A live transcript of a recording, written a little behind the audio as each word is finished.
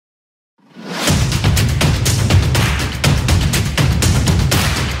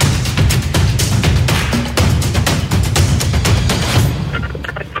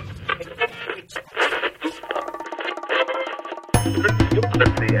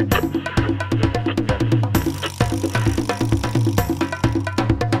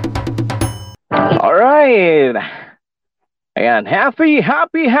right. Ayan, happy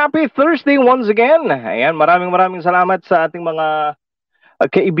Thursday once again. Ayan, maraming salamat sa ating mga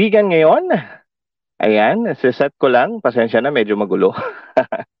kaibigan ngayon. Ayan, siset ko lang. Pasensya na, medyo magulo.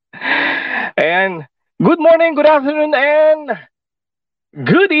 Ayan, good morning, good afternoon, and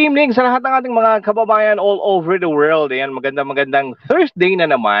good evening sa lahat ng ating mga kababayan all over the world. Ayan, magandang Thursday na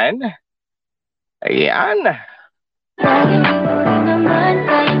naman. Ayan.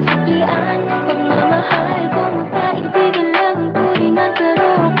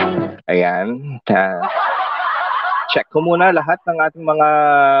 Ayan. Check ko muna lahat ng ating mga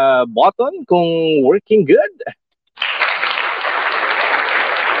button kung working good.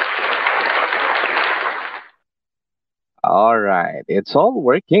 Alright, it's all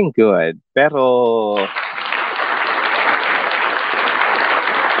working good. Pero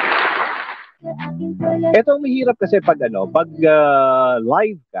ito mahirap kasi pag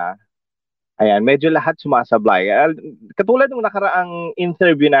live ka, ayan, medyo lahat sumasablay. Katulad ng nakaraang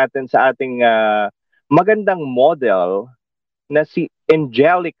interview natin sa ating magandang model na si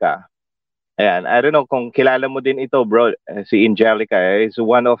Angelica. Ayan, I don't know kung kilala mo din ito, bro. Si Angelica is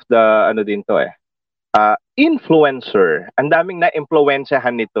one of the, influencer. Ang daming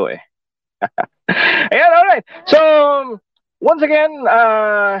na-influensyahan nito eh. Ayan, alright. So, once again,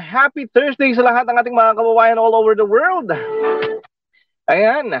 happy Thursday sa lahat ng ating mga kababayan all over the world.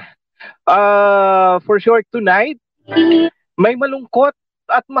 Ayan. For sure, tonight, may malungkot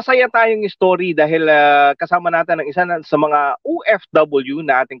at masaya tayong story dahil kasama natin ang isa sa mga OFW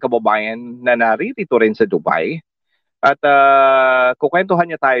na ating kababayan na naririto rin sa Dubai. At kukwentuhan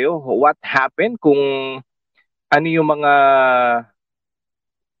niya tayo what happened, kung ano yung mga...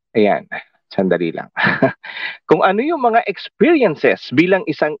 Ayan, sandali lang. Kung ano yung mga experiences bilang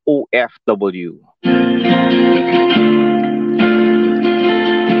isang OFW.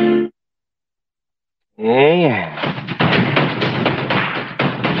 Ayan.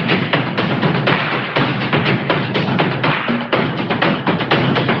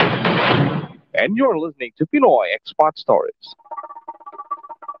 And you're listening to Pinoy Expat Stories.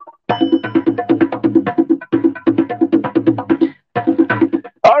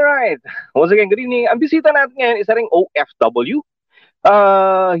 Alright. Once again, good evening. Ang bisita natin ngayon isa ring OFW.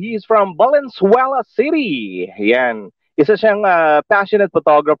 He is from Valenzuela City. Yan. Isa siyang passionate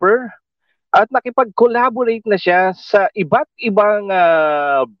photographer. At nakipag-collaborate na siya sa iba't ibang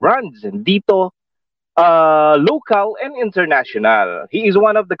brands dito, local and international. He is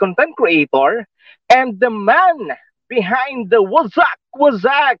one of the content creator and the man behind the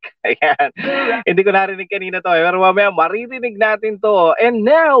Wazak. Ayan. Hindi ko narinig kanina to, pero mamaya maririnig natin to. And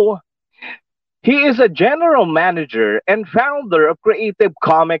now, he is a general manager and founder of Creative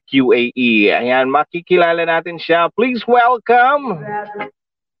Comic UAE. Ayan, makikilala natin siya. Please welcome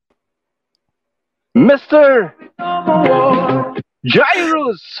Mr.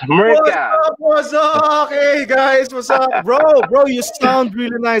 Jairus Merca. What's up? Hey guys, what's up? Bro, you sound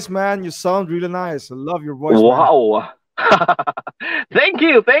really nice, man. You sound really nice. I love your voice. Wow. Thank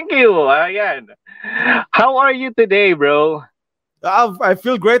you. Ayan. How are you today, bro? I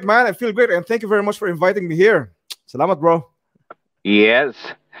feel great, man. I feel great. And thank you very much for inviting me here. Salamat, bro. Yes.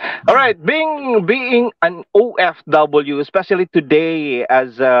 All right. Being an OFW, especially today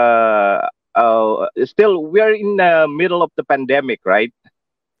as still we are in the middle of the pandemic, right?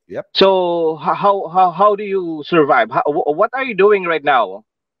 Yep. So how do you survive? What are you doing right now?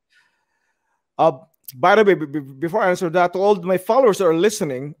 By the way, before I answer that, to all my followers that are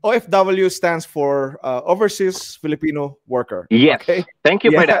listening, OFW stands for Overseas Filipino Worker. Yes. Okay? Thank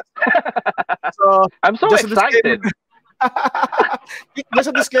you for that. So I'm so excited. Just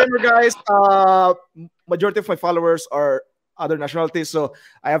a disclaimer, guys. Majority of my followers are other nationalities, so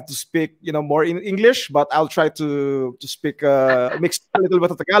I have to speak, more in English, but I'll try to speak mix a little bit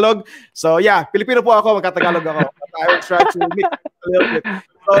of Tagalog. So yeah, Filipino po ako, magka-Tagalog ako. I will try to mix a little bit.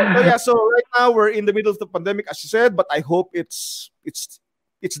 So right now we're in the middle of the pandemic, as you said, but I hope it's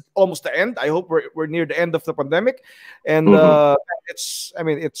almost the end. I hope we're near the end of the pandemic, and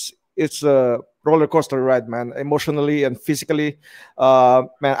it's a roller coaster ride, man, emotionally and physically.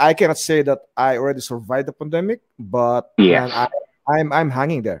 Man, I cannot say that I already survived the pandemic, but yes. Man, I'm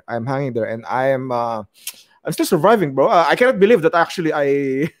hanging there. I'm hanging there, and I'm still surviving, bro. I cannot believe that actually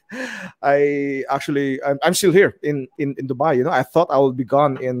I'm still here in Dubai. I thought I would be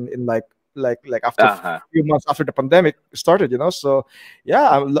gone in like after a few months after the pandemic started. So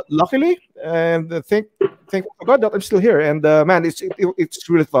yeah, luckily, and thank God that I'm still here. And man, it's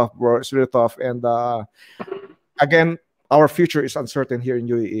really tough, bro. It's really tough. And again, our future is uncertain here in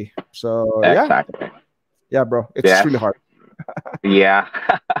UAE. So exactly. Yeah, bro, it's really hard. Yeah.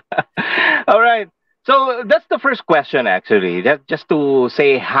 All right. So that's the first question, actually. That just to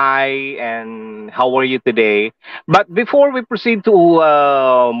say hi and how are you today. But before we proceed to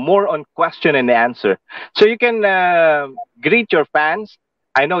more on question and answer, so you can greet your fans.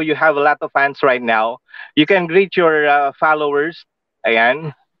 I know you have a lot of fans right now. You can greet your followers.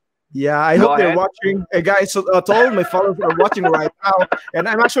 Ayan, Yeah, I go hope they're ahead. watching. Hey guys, so, to all my followers who are watching right now, and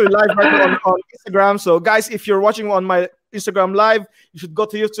I'm actually live right now on Instagram. So guys, if you're watching on my Instagram live, you should go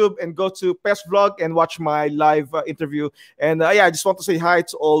to YouTube and go to Pest Vlog and watch my live interview. And yeah, I just want to say hi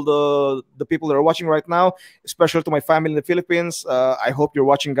to all the people that are watching right now, especially to my family in the Philippines. I hope you're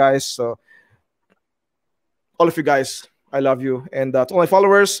watching, guys. So all of you guys, I love you. And to all my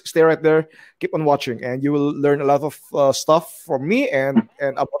followers, stay right there. Keep on watching, and you will learn a lot of stuff from me and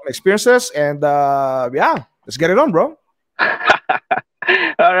about my experiences. And yeah, let's get it on, bro.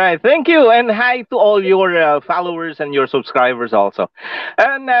 All right, thank you, and hi to all your followers and your subscribers also.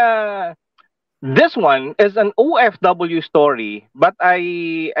 And this one is an OFW story, but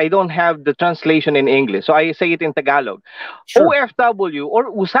I don't have the translation in English, so I say it in Tagalog. Sure. OFW or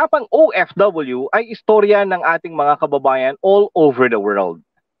Usapang OFW ay istorya ng ating mga kababayan all over the world.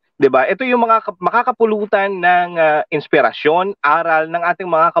 'Di ba? Ito yung mga makakapulutan ng inspirasyon, aral ng ating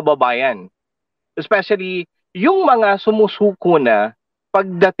mga kababayan. Especially yung mga sumusuko na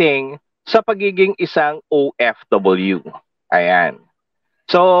pagdating sa pagiging isang OFW. Ayan.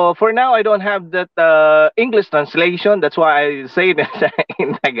 So for now, I don't have that English translation. That's why I say that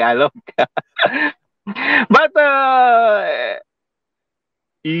in Tagalog. But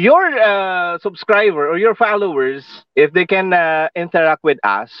your subscriber or your followers, if they can interact with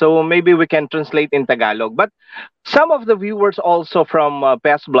us, so maybe we can translate in Tagalog. But some of the viewers also from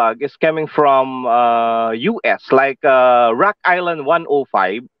Pest Blog is coming from US, like Rock Island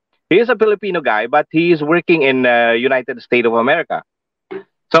 105. He is a Filipino guy, but he is working in United States of America.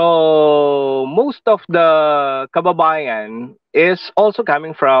 So most of the kababayan is also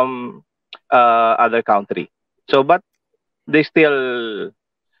coming from other country. So but they still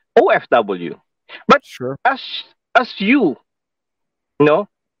OFW. But Sure. as as you, no,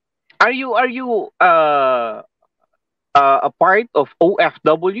 are you a part of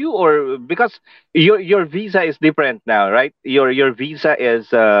OFW, or because your visa is different now, right? Your visa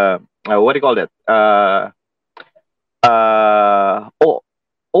is what do you call it? Oh,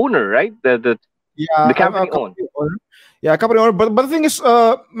 owner, right? The Yeah, I'm a company owned. company owner. Yeah, company owner. But the thing is,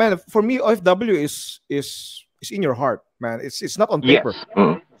 man, for me, OFW is in your heart, man. It's not on Yes. paper.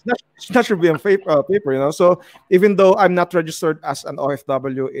 It's not should be on paper, you know. So even though I'm not registered as an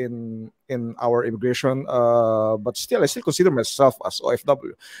OFW in our immigration, but still I still consider myself as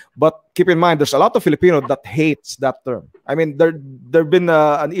OFW. But keep in mind, there's a lot of Filipino that hates that term. I mean, there been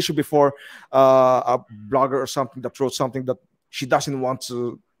an issue before, a blogger or something that wrote something that she doesn't want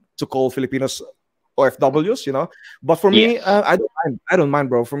to call Filipinos OFWs, you know. But for me, Yes. I don't mind. I don't mind,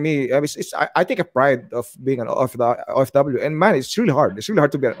 bro. For me, I take a pride of being an OFW, and man, it's really hard. It's really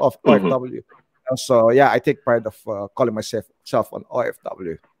hard to be an Hmm. OFW. So yeah, I take pride of calling myself an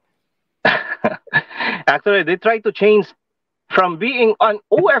OFW. Actually, they try to change from being an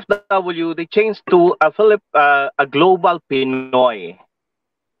OFW. They changed to a global Pinoy.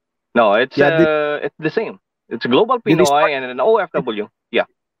 No, Yeah, it's the same. It's a global did they Pinoy start? and an OFW. Yeah.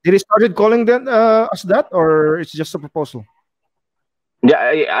 Did they started calling them as that, or it's just a proposal?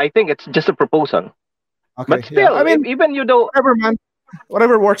 Yeah, I think it's just a proposal. But Okay, yeah. I still, mean, even you do. whatever, man.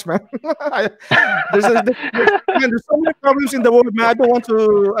 Whatever works, man. There's so many problems in the world, man. I don't want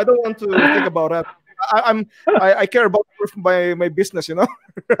to think about that. I care about my business, you know,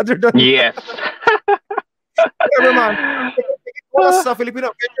 rather than Yes. whatever, man. They can call us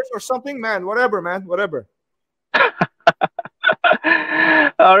Filipino Avengers or something, man. Whatever, man. Whatever.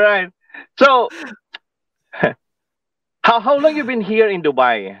 All right. So, how long you been here in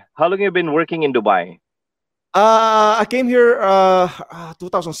Dubai? How long you been working in Dubai? I came here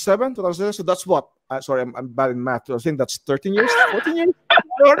 2007. So that's what. Sorry, I'm bad in math. I think that's 13 years, 14 years. I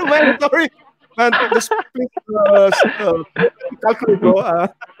don't know, man. Sorry, man. Just please calculate, bro.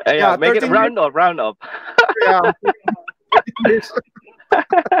 Yeah, Yeah, make it 13 years. round up, round up. Yeah, 13 years.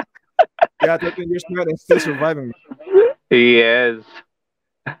 Yeah, 13 years, man, and still surviving. Yes.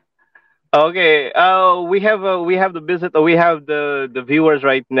 Okay. We have the visit. We have the viewers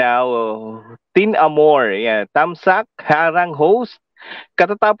right now. Tin Amor. Yeah. Tamsak harang host.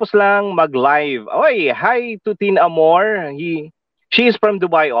 Katatapos lang mag-live. Oy, hi to Tin Amor. She is from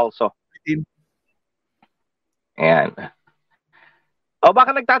Dubai also. Ayan. O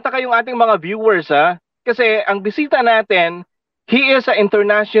baka nagtataka yung ating mga viewers, ha? Kasi ang bisita natin, he is an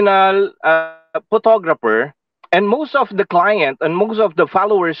international photographer, and most of the client and most of the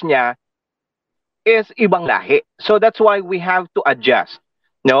followers niya is ibang lahi. So that's why we have to adjust.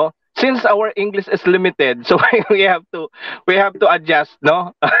 No? Since our English is limited, so we have to adjust,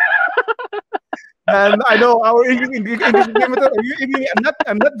 no? And I know our English is limited.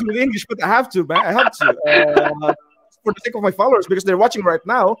 I'm not good at English, but I have to, man. I have to. For the sake of my followers, because they're watching right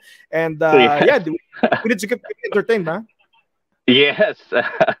now, and Yes. yeah, we need to keep entertained, man. Yes.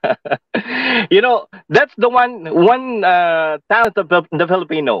 That's the one talent of the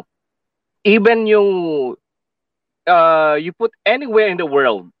Filipino. Even you put anywhere in the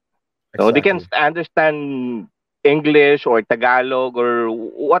world, no, they can Exactly. understand English or Tagalog or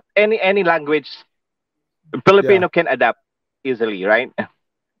what any language Yeah, Filipino can adapt easily, right?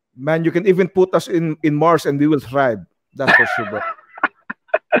 man. You can even put us in Mars, and we will thrive. That's for sure, bro.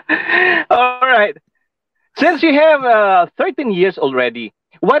 All right. Since you have 13 years already,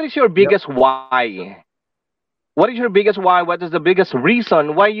 what is your Yep. biggest why? What is your biggest why? What is the biggest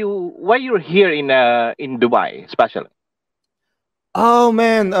reason why you're here in Dubai, especially? Oh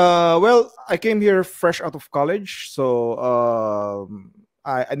man. Well, I came here fresh out of college, so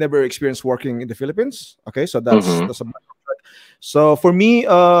I never experienced working in the Philippines. Okay, so that's Mm-hmm. that's a So for me,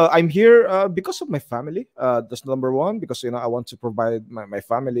 I'm here because of my family. That's number one, because I want to provide my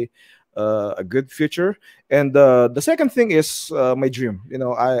family a good future. And the second thing is my dream.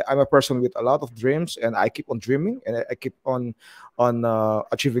 I'm a person with a lot of dreams, and I keep on dreaming, and I keep on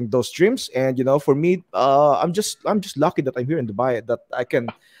achieving those dreams. And for me, I'm just lucky that I'm here in Dubai, that I can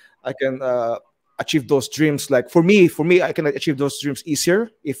achieve those dreams. Like for me, I can achieve those dreams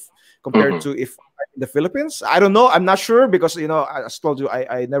easier if compared Mm-hmm. to if in the Philippines. I don't know. I'm not sure, because as told you,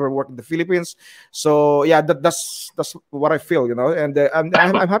 I never worked in the Philippines. So yeah, that's what I feel. And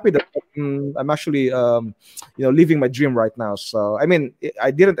I'm happy that I'm actually living my dream right now. So I mean,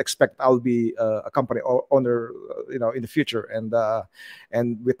 I didn't expect I'll be a company owner, in the future, and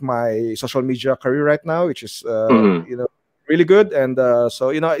with my social media career right now, which is Mm-hmm. really good. And so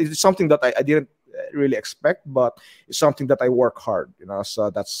it's something that I didn't really expect, but it's something that I work hard. So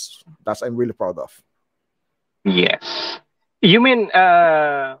that's I'm really proud of. Yes. You mean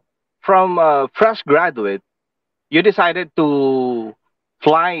from fresh graduate, you decided to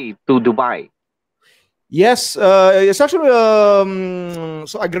fly to Dubai? Yes, it's actually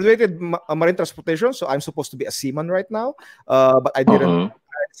so I graduated marine transportation, so I'm supposed to be a seaman right now, but I didn't. Mm-hmm.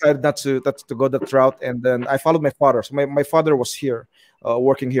 I decided not to go that route, and then I followed my father. So my father was here,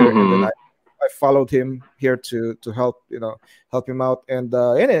 working here, and then Mm-hmm. I followed him here to help him out, and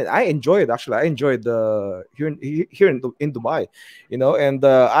I enjoyed, actually. I enjoyed here in Dubai, and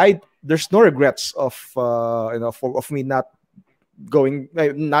I there's no regrets of me not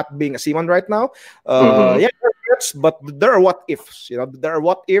being a seaman right now. Mm-hmm. Yeah, there are regrets, but there are what ifs. There are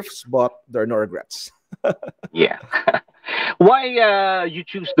what ifs, but there are no regrets. Yeah. Why you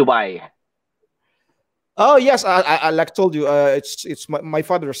choose Dubai? Oh yes, I like told you, it's my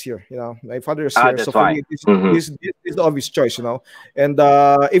father is here. My father is Ah, here, so that's for why. me, this Mm-hmm. this, this is the obvious choice. And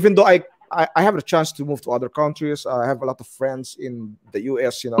even though I have a chance to move to other countries, I have a lot of friends in the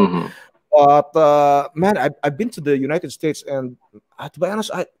US. Mm-hmm. But man, I've been to the United States, and to be honest,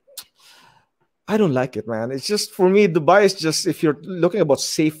 I don't like it, man. It's just, for me, Dubai is just, if you're looking about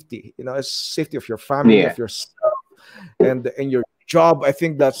safety, it's safety of your family, Yeah. of your and your job. I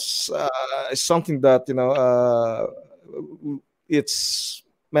think that's something that it's,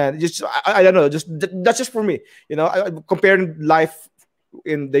 man. Just I don't know. That's just for me. Comparing life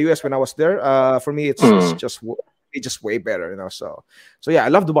in the US when I was there. For me, it's Mm. just way better. So yeah, I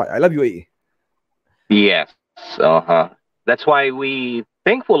love Dubai. I love UAE. Yes. Uh-huh. That's why we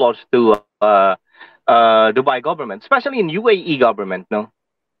thankful also to Dubai government, especially in UAE government, no?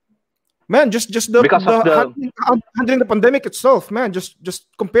 Man, just Because of the the handling the pandemic itself, man. Just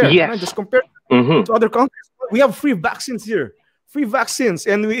compare, man. yes. Just compare Mm-hmm. to other countries. We have free vaccines here, free vaccines,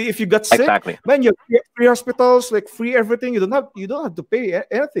 and if you got sick, Exactly. man, you have free hospitals, like free everything. You don't have to pay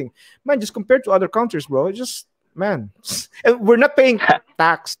anything, man. Just compared to other countries, bro. It's just, man, and we're not paying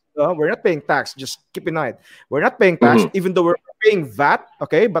tax. We're not paying tax. Just keep in mind, we're not paying tax, Mm-hmm. even though we're paying VAT.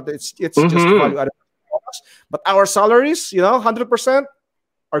 Okay, but it's just Mm-hmm. value added. But our salaries, 100%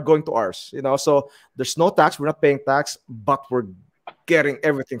 are going to ours. So there's no tax. We're not paying tax, but we're getting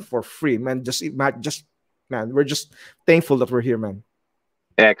everything for free, man. Just man, we're just thankful that we're here, man.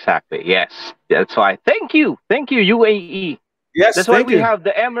 Exactly. Yes. That's why. Thank you, UAE. That's Yes, why thank we you. have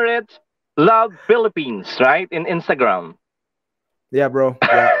the Emirates Love Philippines, right? In Instagram. Yeah, bro.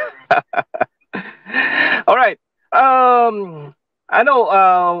 Yeah. All right. I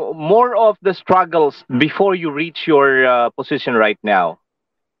know more of the struggles before you reach your position right now.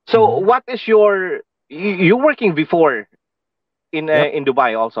 So, Mhm. what is your you working before Yep. in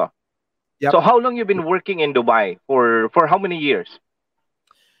Dubai also? Yep. So how long you been working in Dubai for how many years?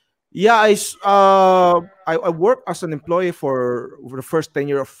 Yeah, I worked as an employee for the first 10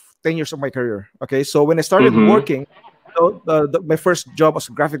 years of my career. Okay, so when I started Mm-hmm. working, my first job as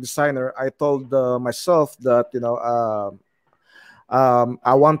a graphic designer, I told myself that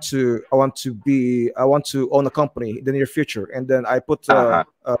I want to own a company in the near future, and then I put Uh-huh.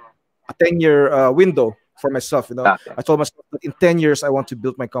 a 10-year window for myself. Okay. I told myself that in 10 years I want to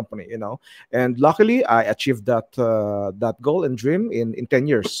build my company. And luckily I achieved that goal and dream in 10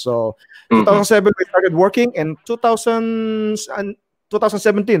 years. So Mm-hmm. 2007 we started working, and 2000 and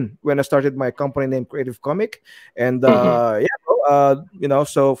 2017 when I started my company named Creative Comic. And Mm-hmm.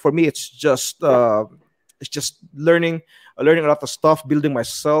 so for me it's just learning a lot of stuff, building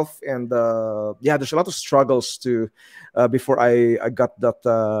myself. And yeah, there's a lot of struggles to before I got that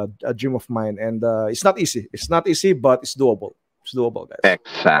a dream of mine. And it's not easy. It's not easy, but it's doable. It's doable, guys.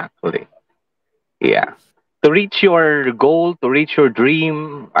 Exactly. Yeah. To reach your goal, to reach your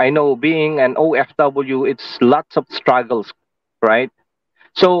dream, I know being an OFW, it's lots of struggles, right?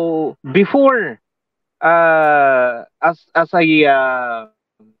 So before, as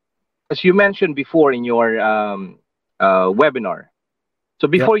you mentioned before in your webinar, so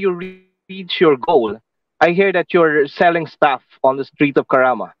Yep. before you reach your goal, I hear that you're selling stuff on the street of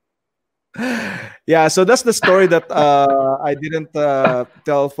Karama. Yeah, so that's the story that I didn't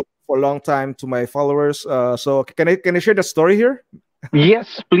tell for a long time to my followers. So can I share the story here?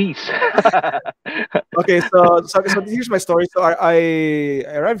 Yes, please. Okay, so here's my story. So I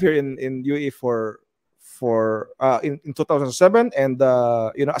arrived here in UAE in 2007. And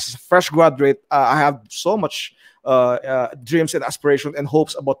as a fresh graduate, I have so much dreams and aspirations and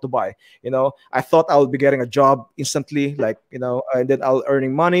hopes about Dubai. I thought I would be getting a job instantly, like, and then I'll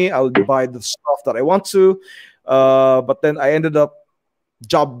earning money, I'll buy the stuff that I want to. But then I ended up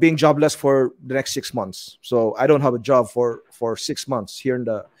being jobless for the next 6 months. So I don't have a job for 6 months here in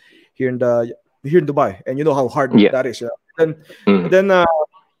the here in Dubai, and you know how hard Yeah. that is. Then Mm. then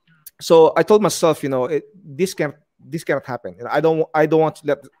so I told myself, this cannot happen. I don't want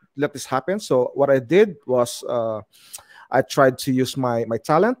to let this happen. So what I did was I tried to use my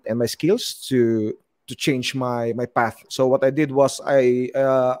talent and my skills to change my path. So what I did was I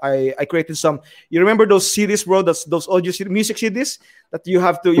created some. You remember those CDs, bro? That's those audio music CDs that you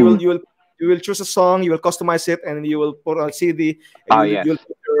have to Mm. you will choose a song, you will customize it, and you will put on a CD, and Ah, yes. you'll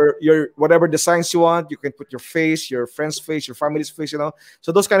put your whatever designs you want. You can put your face, your friend's face, your family's face. So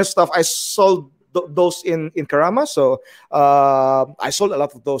those kind of stuff. I sold those in Karama. So I sold a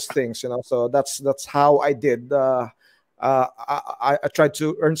lot of those things. So that's how I did. I tried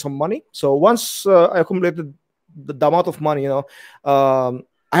to earn some money. So once I accumulated the amount of money,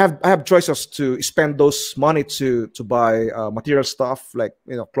 I have choices to spend those money to buy material stuff like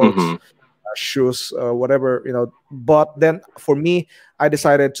clothes, Mm-hmm. shoes, whatever. But then for me, I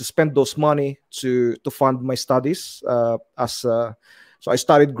decided to spend those money to fund my studies. So I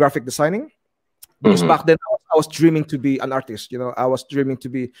studied graphic designing because Mm-hmm. back then I was dreaming to be an artist. I was dreaming to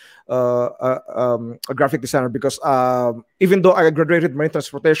be a graphic designer because even though I graduated marine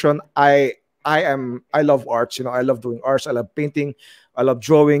transportation, I love arts. I love doing arts. I love painting. I love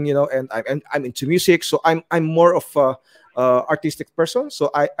drawing. And I'm into music. So I'm more of a artistic person.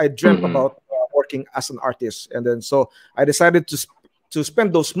 So I dreamt Mm-hmm. about working as an artist, and then so I decided to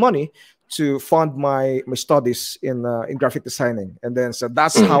spend those money to fund my studies in graphic designing. And then so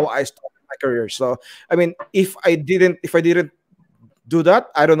that's Mm-hmm. how I started my career. So I mean, if I didn't do that,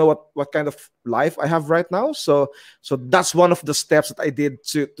 I don't know what kind of life I have right now. So that's one of the steps that I did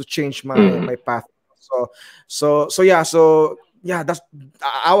to change Mm-hmm. my path. So that's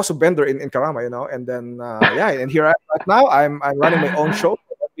I was a vendor in Karama, and then yeah, and here right now I'm running my own show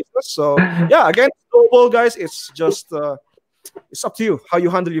business. So yeah, again, global guys, it's just it's up to you how you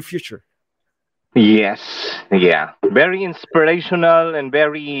handle your future. Yes. Yeah. Very inspirational and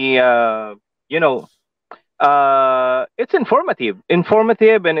very, you know, it's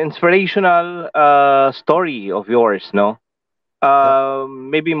informative and inspirational story of yours, no? Yep.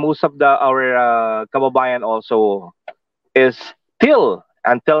 Maybe most of our kababayan also is still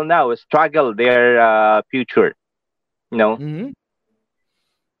until now struggle their future, Hmm.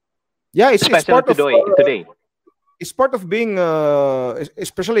 Yeah, it's especially part of today. Today. it's part of being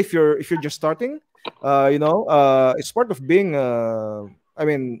especially if you're just starting. It's part of being I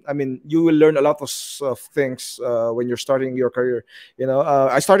mean you will learn a lot of things when you're starting your career.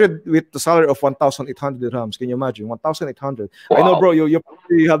 I started with the salary of 1,800 dirhams. Can you imagine 1,800? I know, Wow. bro, you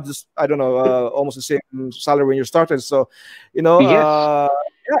probably have this, I don't know, almost the same salary when you started. So you know Yes. uh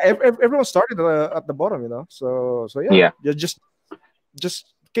yeah, everyone started at the bottom. So yeah, Yeah. you just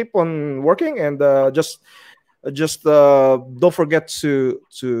keep on working, and just don't forget to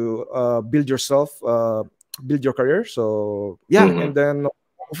build yourself, build your career. So yeah, Hmm. and then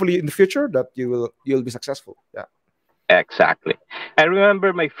hopefully in the future that you'll be successful. Yeah. Exactly. I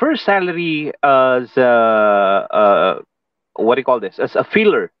remember my first salary as what do you call this? As a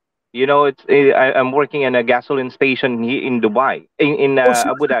filler. I'm working in a gasoline station here in Dubai, in Oh,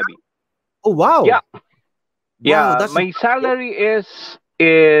 Abu seriously? Dhabi. Oh, wow. Yeah, Wow, yeah. that's My great. salary is Wow.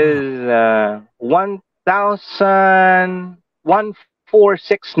 is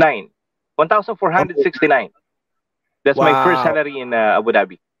 1,469, 1,469. That's my first Wow. salary in Abu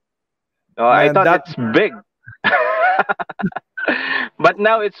Dhabi. I Man, thought that it's big, but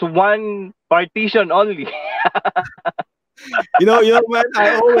now it's one partition only. man, I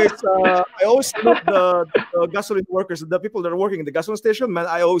always salute the gasoline workers, the people that are working in the gasoline station. Man,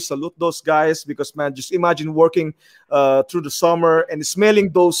 I always salute those guys because, man, just imagine working through the summer and smelling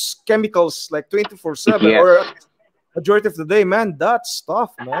those chemicals like 24/7, Yes, or at least majority of the day. Man, that's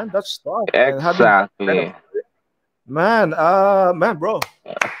tough, man. That's tough. And having kind of exactly. man, bro.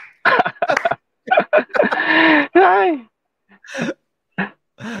 Hi.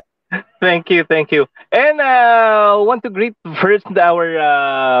 Thank you, thank you. And want to greet first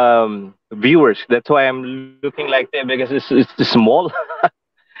our viewers. That's why I'm looking like that because it's small.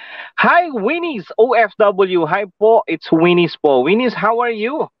 Hi, Winnie's OFW. Hi po, it's Winnie's po. Winnie's, how are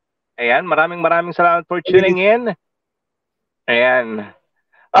you? Ayan, maraming salamat for tuning in. Ayan.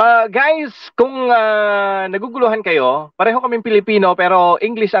 Guys, kung naguguluhan kayo, pareho kaming Pilipino pero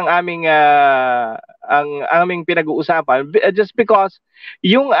English ang aming pinag-uusapan just because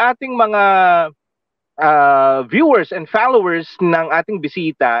yung ating mga viewers and followers ng ating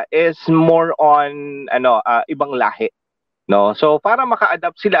bisita is more on ibang lahi, no? So para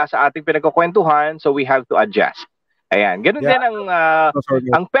maka-adapt sila sa ating pinagkukwentuhan, so we have to adjust. Ayan, ganun Yeah, din ang so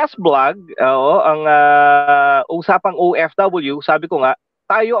sorry. ang PES vlog, ang usapang OFW, sabi ko nga,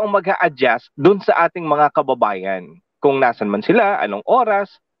 tayo ang mag-a-adjust dun sa ating mga kababayan. Kung nasan man sila, anong oras.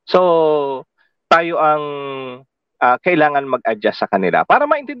 So, tayo ang kailangan mag-adjust sa kanila. Para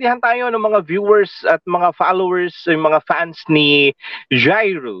maintindihan tayo ng mga viewers at mga followers, yung mga fans ni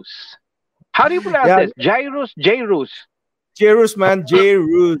Jairus. How do you pronounce Yeah, this? Jairus. Jerus, man,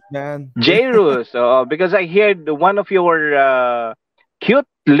 Jerus, man. Jairus. Because I heard one of your cute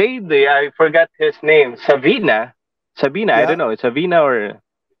lady, I forgot his name, Sabina, I Yeah, don't know, it's Sabina or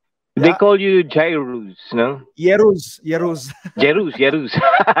they yeah. call you Jairus, no? Yerus. Jairus.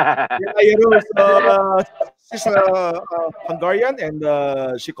 Yeah, Yerus. She's Hungarian,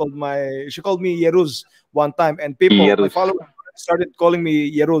 and she called me Yerus one time, and my Jairus. followers started calling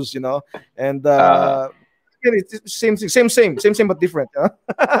me Yerus, and Uh, again, it's same, but different.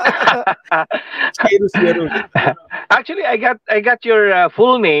 Yerus, Yerus. Actually, I got your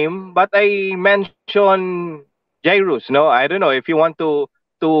full name, but I mentioned Jairus. No, I don't know if you want to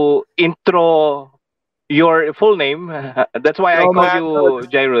intro your full name. That's why I No, call man, no, you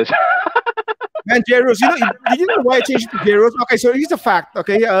Jairus. man, Jairus. Did you know why I changed it to Jairus? Okay, so here's a fact.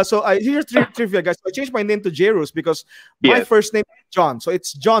 Okay, here's trivia, guys. So I changed my name to Jairus because my Yes. first name is John, so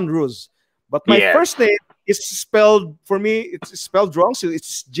it's John Ruse. But my Yes. first name is spelled for me. It's spelled wrong, so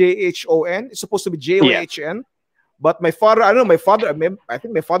it's Jhon. It's supposed to be Yes. John. But my father, I don't know. My father, I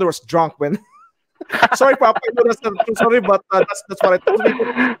think my father was drunk when. Sorry, Papa. I know that's not true. Sorry, but that's what I told people.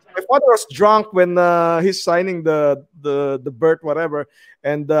 My father was drunk when he's signing the birth whatever,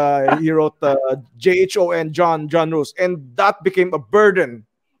 and he wrote Jhon John Rose, and that became a burden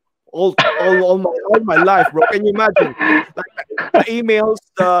all my life, bro. Can you imagine? Like the emails,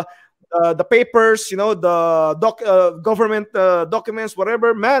 the papers, the government documents,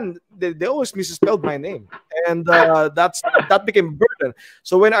 whatever. Man, they always misspelled my name, and that became a burden.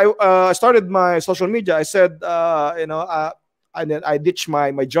 So when I started my social media, I said, and then I ditched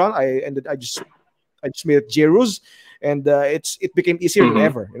my John. I just made it Jerus, and it became easier than Mhm.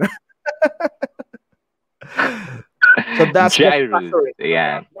 ever. So that's the Jairus. story.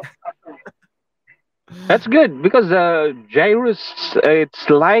 Yeah. That's good because Jairus, it's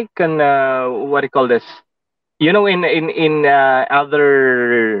like an what do you call this? In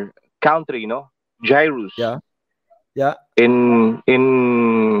other country, Jairus. Yeah, yeah. In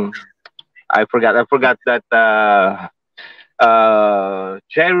I forgot that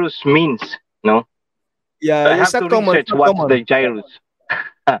Jairus means. No, Yeah, I it's have not to common. It's research not what's common. the Jairus.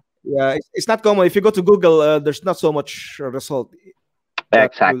 Yeah, it's not common. If you go to Google, there's not so much result that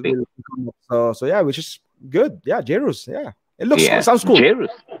Exactly. will come up. So yeah, which is good. Yeah, Jerus. Yeah, it Yeah, sounds cool.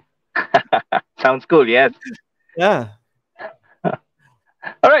 Jairus. Sounds cool. Yes. Yeah,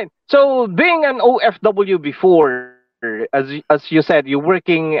 All right. So being an OFW before, as you said, you're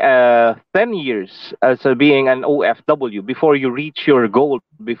working 10 years as being an OFW before you reach your goal,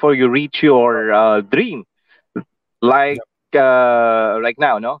 before you reach your dream, like Yep. right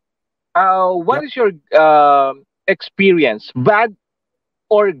now, no? What Yep. is your experience, bad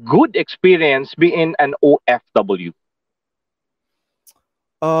or good experience being an OFW?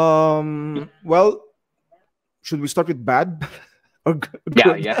 Well, should we start with bad or Yeah,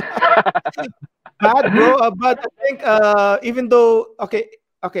 good? yeah. Bad, bro. But I think even though okay,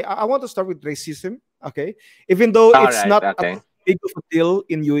 I want to start with racism. Okay, even though All it's right. not as Okay. big of a deal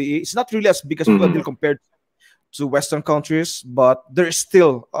in UAE, it's not really as big as a deal Mm-hmm. compared to Western countries, but there's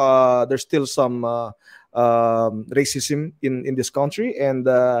still some racism in this country, and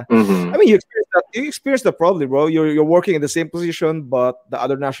I Mm-hmm. mean you experience that probably, bro. You're working in the same position, but the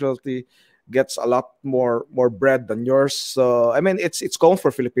other nationality gets a lot more bread than yours. So I mean it's common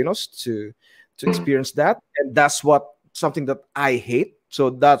for Filipinos to experience that, and that's what something that I hate. So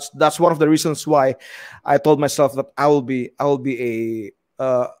that's one of the reasons why I told myself that I will be owning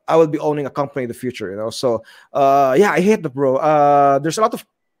a company in the future, you know. So yeah, I hate the bro. There's a lot of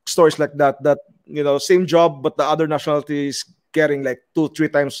stories like that same job but the other nationality is getting like two, three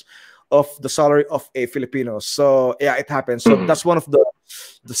times of the salary of a Filipino. So yeah, it happens. So Mm-hmm. that's one of the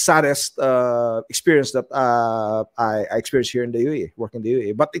saddest experience that I experienced here in the UAE, working in the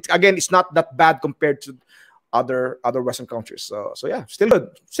UAE. But again, it's not that bad compared to other Western countries. So yeah, still good,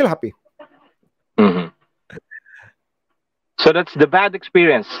 still happy. Mm-hmm. So that's the bad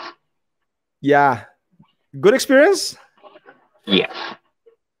experience. Yeah, good experience. Yes.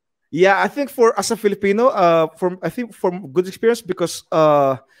 Yeah, I think for as a Filipino, from I think from good experience because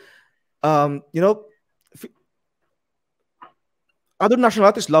you know, f- other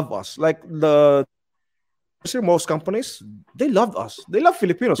nationalities love us. Like the most companies, they love us. They love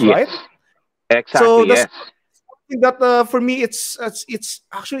Filipinos, Yes. right? So Exactly. that's Yes. something that for me, it's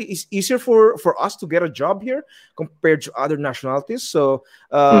actually it's easier for us to get a job here compared to other nationalities. So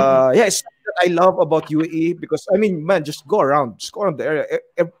Mm-hmm. yeah, it's something that I love about UAE because I mean, man, just go around the area.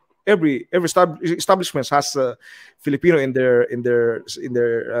 Every establishment has a Filipino in their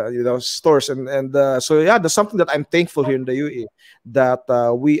stores, and so yeah, that's something that I'm thankful here in the UAE that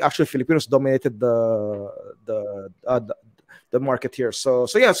we actually Filipinos dominated the market here. So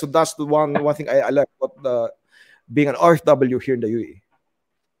yeah, so that's the one thing I like about being an RFW here in the UAE.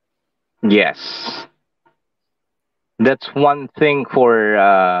 Yes. That's one thing for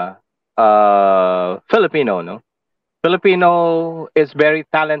Filipino, no? Filipino is very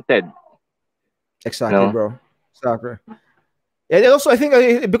talented, Exactly, no? bro. Exactly. And also, I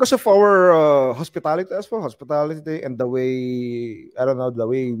think because of our hospitality as well, hospitality and the way I don't know the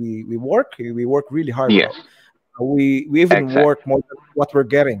way we work, we work really hard, Yes. bro. We even Exact. work more than what we're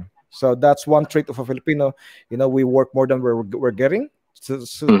getting. So that's one trait of a Filipino. We work more than we're getting. So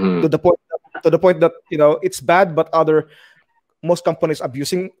Mm-hmm. to the point that it's bad, but other most companies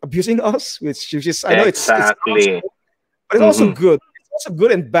abusing us, which is I know it sounds Exactly. but it's also Mm-hmm. good. It's also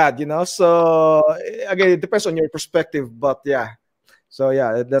good and bad. So again, it depends on your perspective, but yeah. So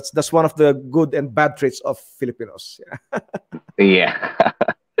yeah, that's one of the good and bad traits of Filipinos. Yeah. Yeah.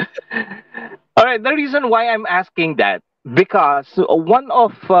 All right. The reason why I'm asking that because one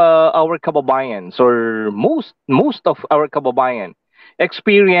of our kababayans or most of our kababayan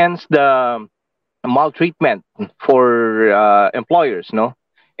experience the maltreatment for employers, no?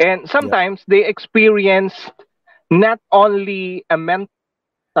 And Yeah. sometimes they experience not only a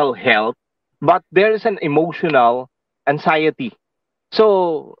mental health, but there is an emotional anxiety.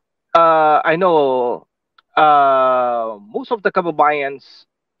 So I know most of the kababayans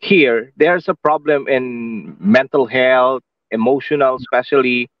here, there's a problem in mental health, emotional,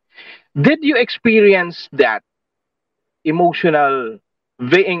 especially. Did you experience that emotional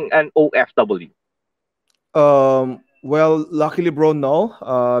being an OFW? Well, luckily, bro,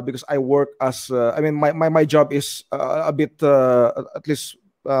 no. Because I work as I mean, my job is a bit at least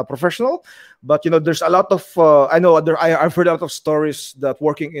professional, but there's a lot of I know I've heard a lot of stories that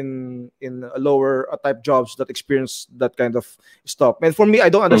working in lower type jobs that experience that kind of stuff. And for me, I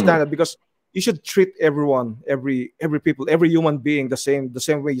don't Mm-hmm. understand it because you should treat everyone, every people, every human being the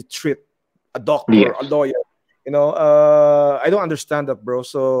same way you treat a doctor, a Yes. lawyer. I don't understand that, bro.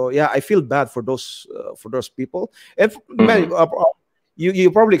 So yeah, I feel bad for those people. And man, Mm-hmm. you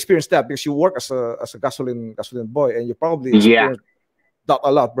probably experienced that because you work as a gasoline boy, and you probably Yeah. experienced that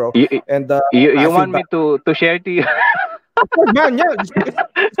a lot, bro. You, And you I feel want bad. me to share to you? Of course, man. Yeah,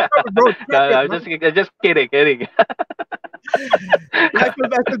 describe it, bro. No, Describe it, I'm man. just kidding, kidding. Yeah, I feel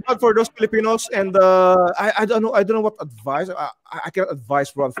bad for those Filipinos, and I don't know what advice I cannot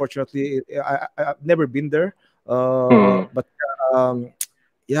advise, bro. Unfortunately, I've never been there. Mm. But um,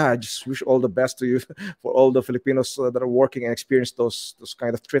 yeah, I just wish all the best to you for all the Filipinos that are working and experience those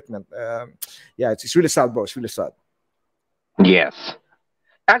kind of treatment. Yeah, it's really sad, bro. It's really sad. Yes.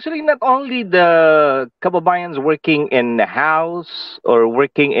 Actually, not only the kababayans working in the house or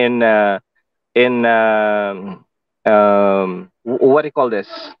working in what do you call this?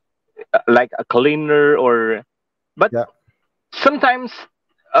 Like a cleaner or but Yeah. sometimes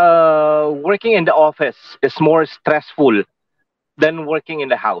working in the office is more stressful than working in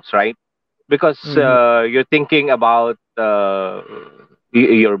the house, right? Because Hmm. you're thinking about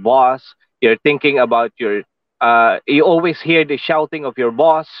your boss, you're thinking about your you always hear the shouting of your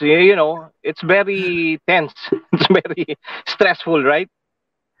boss. You know, it's very tense. It's very stressful, right?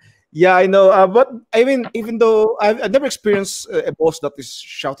 Yeah, I know. But I mean, even though I've never experienced a boss that is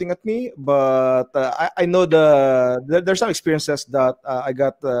shouting at me, but I know there's some experiences that I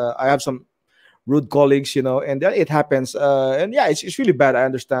got. I have some rude colleagues, and then it happens. And yeah, it's really bad. I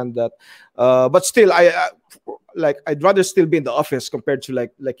understand that, but still, like I'd rather still be in the office compared to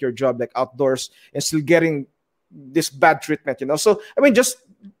like your job, like outdoors, and still getting this bad treatment. So I mean, just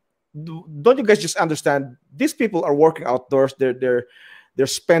don't you guys just understand? These people are working outdoors. They're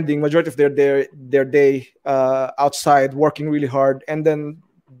spending majority of their day outside working really hard, and then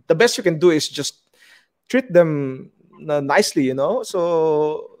the best you can do is just treat them nicely,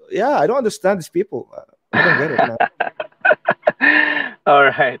 so yeah, I don't understand these people. I don't get it, man. All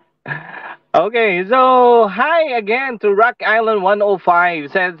right. Okay, so hi again to Rock Island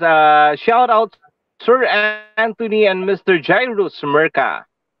 105. Says shout out Sir Anthony and Mr. Jairus Merca.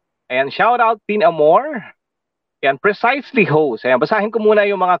 And shout out Tin Amor. Yan, precisely host. Ayan, basahin ko muna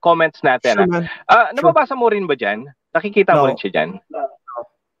yung mga comments natin. Sure, man. Sure. Nababasa mo rin ba dyan? Nakikita mo rin No. siya dyan?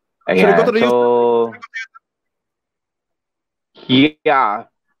 Should I go to Ayan, the YouTube? so, yeah.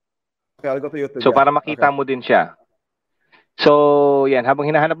 Okay, I'll go to YouTube. So, Yeah. para Okay. makita mo din siya. So, yan, habang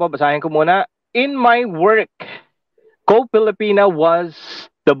hinahanap mo, basahin ko muna. In my work, Co-Filipina was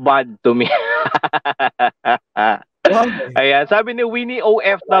the bad to me. Why? Ayan, sabi ni Winnie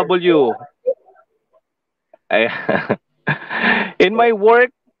OFW. Ayan. In my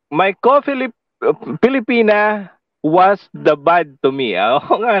work, my Filipina was the bad to me.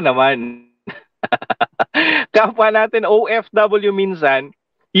 Oo nga naman. Kapwa natin OFW minsan,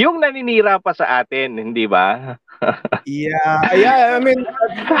 yung naninira pa sa atin, hindi ba? Yeah. I mean,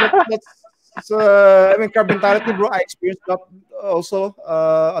 that's I mean, crab mentality, bro. I experienced that also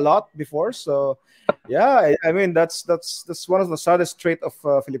a lot before. So, yeah, I mean, that's one of the saddest trait of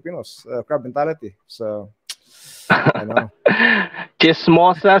Filipinos, crab mentality. So, I know.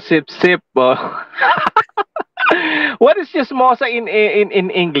 Chismosa, sip-sip. Oh. What is chismosa in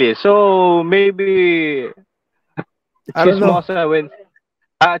English? So maybe I don't know. chismosa when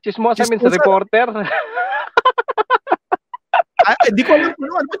chismosa means Chismosa, reporter. di ko alam kung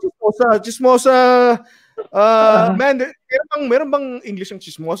ano chismosa. Chismosa, man, meron bang English ang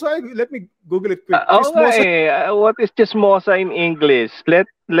chismosa? Let me Google it quick. Oo nga Chismosa. eh. What is chismosa in English? Let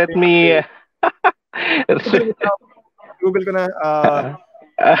me Google it now. Google ko na.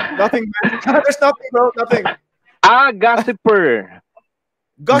 Nothing, man. There's nothing, bro. Nothing. gossiper.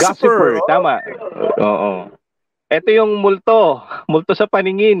 Gossiper. Gossiper, tama. Oo. Ito yung multo. Multo sa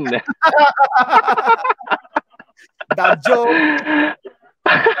paningin. Dad joke.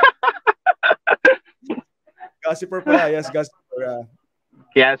 Gossiper pala. Yes, gossiper.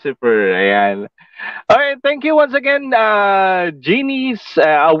 Gossiper, ayan. Alright, thank you once again, Winnie's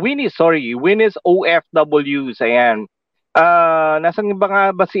OFWs, ayan. Nasaan ba nga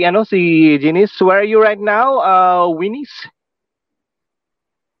ba si Genies? Where are you right now, Winnie's?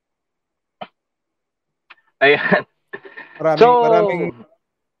 Ayan. Maraming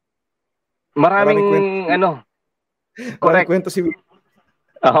maraming kwento. ano, Maraming correct. kwento si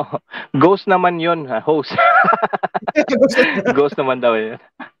Oh, ghost naman yun, host. Ghost naman daw yun.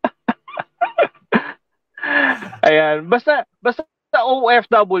 Ayan, basta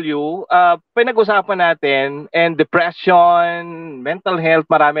OFW, pinag-usapan natin and depression, mental health,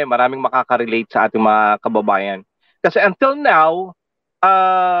 maraming makaka-relate sa ating mga kababayan. Kasi until now,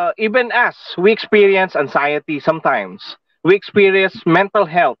 even us, we experience anxiety sometimes. We experience mental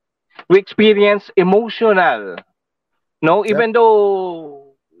health. We experience emotional. No, Yeah. even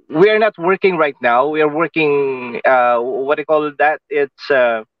though we are not working right now, we are working. What do you call that? It's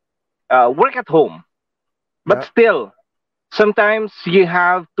work at home. But Yeah. still, sometimes you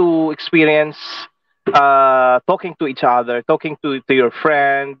have to experience talking to each other, talking to your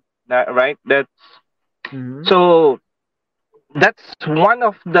friend, right? Mm-hmm. So that's one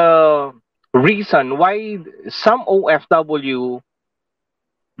of the reason why some OFW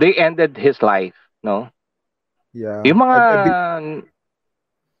they ended his life. No, Yeah. Yung mga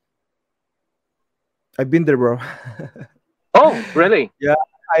I've been there, bro. oh, really? Yeah,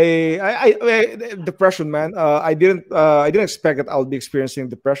 depression, man. I didn't expect that I'll be experiencing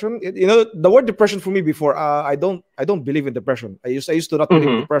depression. The word depression for me before, I don't believe in depression. I used to not believe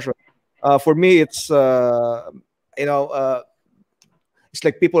in Mhm. depression. For me, you know, it's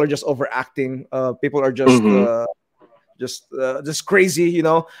like people are just overacting. People are Mhm. just crazy,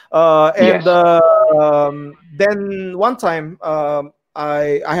 and Yes. then one time,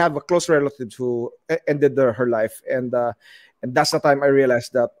 I have a close relative who ended her life, and that's the time I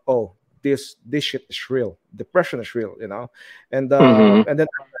realized that, oh, this shit is real. Depression is real, Mhm. and then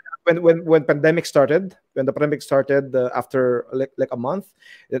when the pandemic started, after like a month,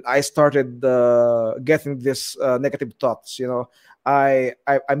 then I started getting this negative thoughts.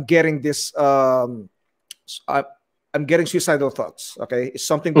 I'm getting this. I, I'm getting suicidal thoughts. Okay, it's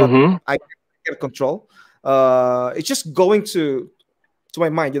something that Mhm. I can't control. It's just going to my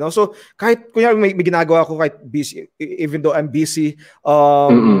mind, So kahit kunya may ginagawa ako kahit busy, even though I'm busy,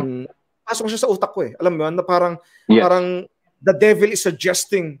 Mm. pasok siya sa utak ko eh. Alam mo yun, na Yes. parang the devil is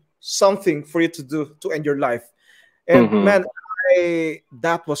suggesting something for you to do to end your life. And Mhm. man,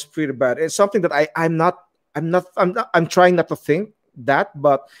 that was pretty bad. It's something that I'm trying not to think that,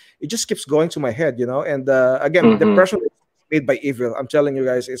 but it just keeps going to my head, And again, Mhm. depression is made by evil. I'm telling you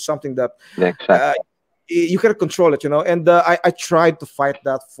guys, it's something that uh, Exactly. you cannot control it, And I tried to fight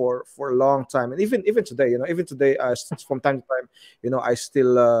that for a long time, and even today, even today, from time to time,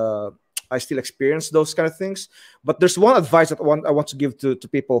 I still experience those kind of things. But there's one advice that I want to give to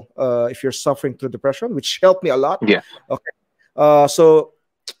people, if you're suffering through depression, which helped me a lot. Yes. Okay, so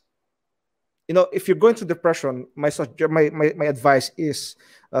if you're going through depression, my advice is,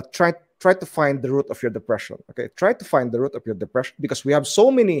 try to find the root of your depression. Okay, try to find the root of your depression, because we have so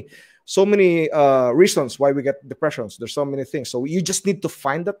many reasons why we get depressions. There's so many things, so you just need to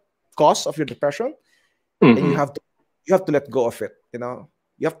find the cause of your depression, and Mhm. you have to let go of it.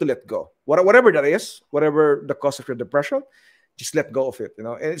 You have to let go, whatever that is, whatever the cause of your depression, just let go of it.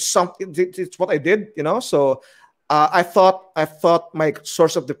 And it's something. It's what I did. So I thought my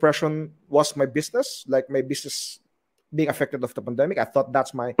source of depression was my business, like my business being affected of the pandemic. I thought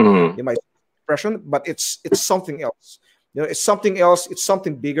that's Mhm. my depression, but it's something else. It's something else. It's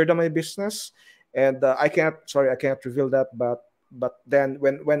something bigger than my business, and I can't reveal that. But then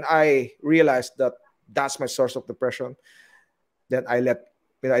when I realized that that's my source of depression, then I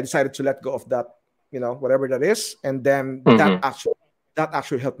decided to let go of that, whatever that is, and then Mhm. that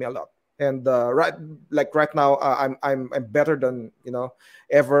actually helped me a lot. And right now, I'm better than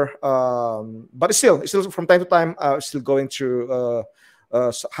ever. But it's still from time to time, still going through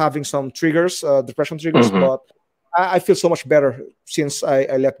having some triggers, depression triggers, Mhm. but I feel so much better since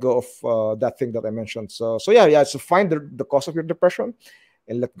I let go of that thing that I mentioned. So yeah. So find the cause of your depression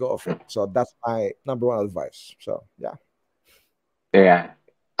and let go of it. So that's my number one advice. So yeah. Yeah.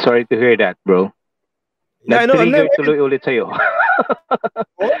 Sorry to hear that, bro. Yeah, I know. And then Nag-trigger tuloy ulit sa'yo.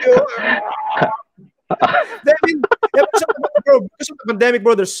 I mean, yeah, because of the pandemic,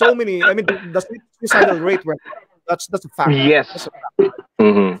 bro, there's so many. I mean, the suicidal rate went. That's a fact. That's Yes. a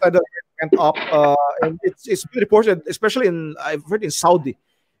Mhm. suicidal rate went up, and it's been reported, especially I've heard in Saudi.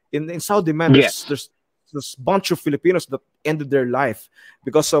 In Saudi, man, there's Yes. there's this bunch of Filipinos that ended their life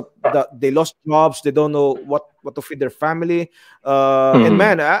because of they lost jobs. They don't know what to feed their family. And Mhm.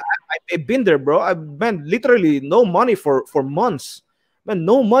 man, I've been there, bro. I've been literally no money for months. Man,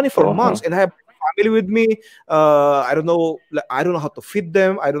 no money for months, Oo. and I have family with me. I don't know. Like, I don't know how to feed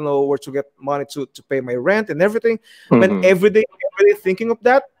them. I don't know where to get money to pay my rent and everything. Man, Mhm. every day thinking of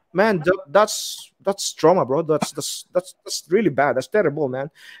that. Man, that's trauma, bro. That's really bad. That's terrible, man.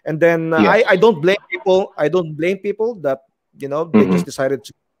 And then Yes. I don't blame people. I don't blame people that they just Mhm. decided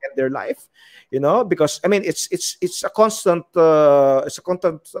to end their life, because I mean it's a constant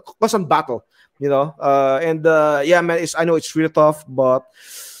battle, and yeah, man. I know it's really tough, but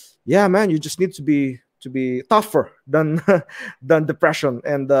yeah, man, you just need to be tougher than than depression.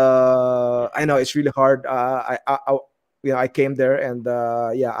 And I know it's really hard. I came there, and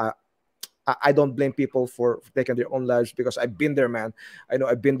yeah, I don't blame people for taking their own lives, because I've been there, man. I know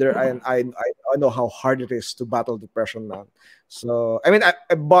I've been there, and I know how hard it is to battle depression, man. So I mean,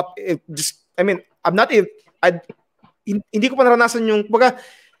 but it just I mean, I'm not even I hindi ko pa naranasan yung baga,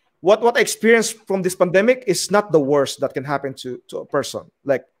 what I experienced from this pandemic is not the worst that can happen to a person.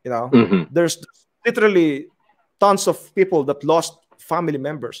 Like, Mhm. there's literally tons of people that lost family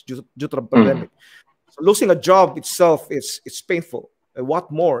members due to the Mhm. pandemic. So losing a job itself is it's painful. And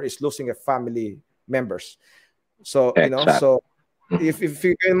what more is losing a family members? So Exact. so if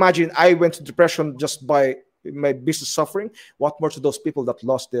you can imagine, I went to depression just by my business suffering, what more to those people that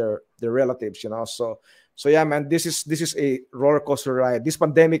lost their relatives, so yeah, man, this is a roller coaster ride. This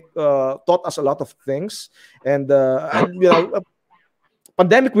pandemic taught us a lot of things, and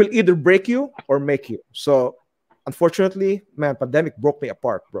pandemic will either break you or make you. So unfortunately, man, pandemic broke me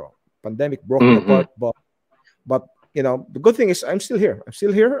apart, bro. Pandemic broke me Mm-hmm. apart, but the good thing is I'm still here. I'm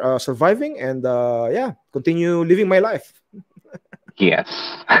still here, surviving, and yeah, continue living my life. Yes.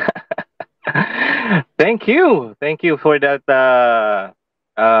 Thank you for that.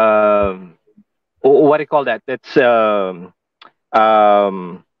 What do you call that? It's um,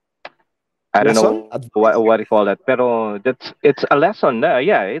 I don't know Lesson, what do you advice. call that, pero it's a lesson.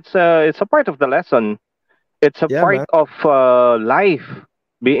 Yeah, it's a part of the lesson. It's a Yeah, part man. of life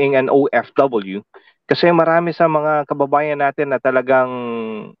being an OFW. Kasi marami sa mga kababayan natin na talagang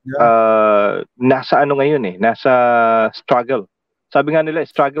Yeah, nasa ano ngayon nasa struggle. Sabi nga nila,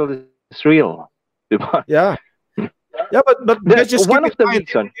 struggle is real. Di ba? yeah, yeah. But That guys, just one keep of in the mind.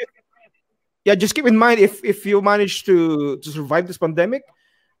 reason. Yeah, just keep in mind, if you manage to survive this pandemic,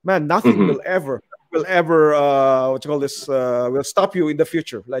 man, nothing Mhm. will ever what you call this will stop you in the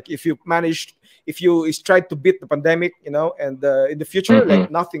future. Like if you is tried to beat the pandemic, and in the future, like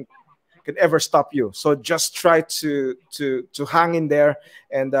Mhm. nothing can ever stop you. So just try to hang in there,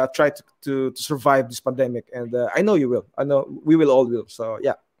 and try to survive this pandemic. And I know you will. I know we will all will. So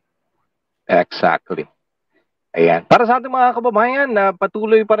yeah. Exactly. Ayan. Para sa ating mga kababayan na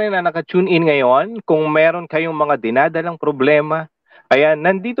patuloy pa rin na naka-tune in ngayon, kung meron kayong mga dinadalang problema, ayan,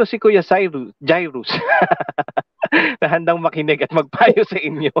 nandito si Kuya Jairus na handang makinig at magpayo sa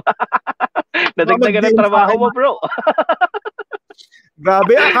inyo. Baka Nadagdagan ng mag-DM sa trabaho akin. mo, bro.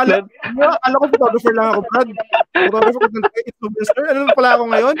 Grabe, Nad- akala ko photographer lang ako, Brad. Photographer, content influencer. Ano na pala ako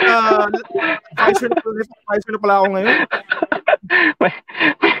ngayon? Advisor na pala ako ngayon. may,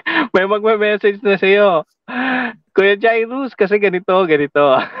 may magme-message na sa'yo. Kuya Jairus, kasi ganito,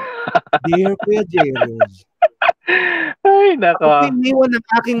 ganito. Dear Kuya Jairus, Ay, ako po nako. iniwan ng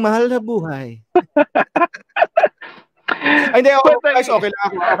aking mahal na buhay. Ay, hindi, But, guys, okay lang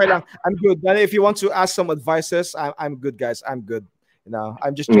ako. Okay lang. I'm good. And if you want to ask some advices, I'm good, guys. I'm good.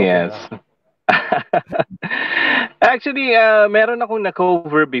 I'm just joking yes. lang. Actually, meron akong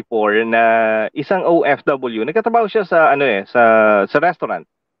na-cover before na isang OFW. Nagtatrabaho siya sa sa restaurant.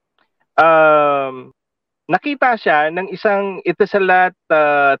 Nakita siya ng isang itisalat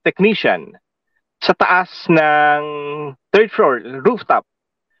technician sa taas ng third floor, rooftop.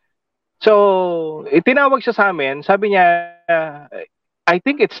 So, itinawag siya sa amin. Sabi niya, I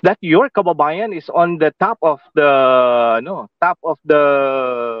think it's that your kababayan is on the top of the top of the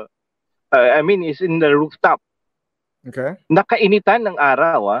I mean is in the rooftop. Okay. Nakainitan ng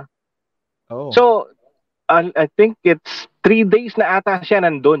araw Oh. So, I think it's 3 days na ata siya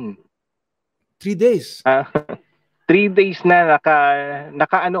nandun. 3 days. 3 days na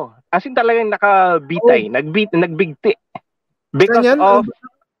naka ano, as in talagang nakabitay, nagbigti. Because Ganyan? of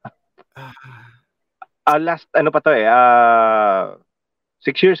last ano pa to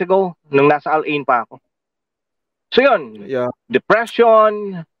 6 years ago nung nasa Al-Ain pa ako. So yun, Yeah.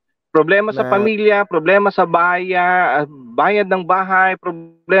 depression, problema sa Man. pamilya, problema sa bayad ng bahay,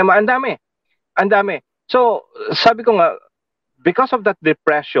 problema, ang dami. Ang dami. So, sabi ko nga, because of that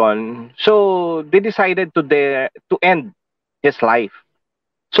depression, so they decided to end his life.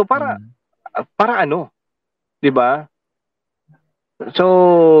 So para ano, 'di ba? So,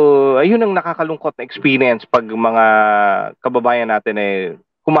 ayun ang nakakalungkot na experience pag mga kababayan natin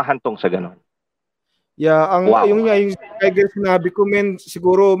humahantong sa ganun. Yeah, Wow. yung kaya sinabi ko, men,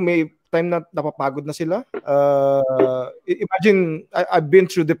 siguro may time na napapagod na sila. Imagine I've been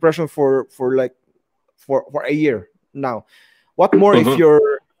through depression for a year now. What more if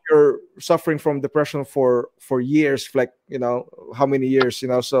you're suffering from depression for years, like how many years,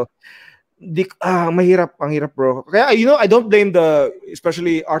 so mahirap, ang hirap, bro. Kaya I don't blame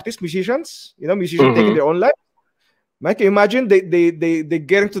especially artists, musicians, musicians taking their own life. Mike, can you imagine they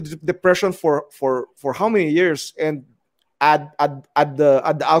get into depression for how many years, and add the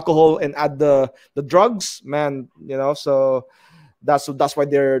alcohol and add the drugs, man, so that's why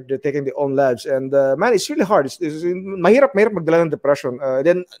they're taking their own lives. And man, it's really hard. It's mahirap magdala ng depression.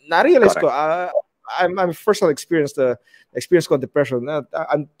 Then na-realize ko, I'm first experience ko on depression.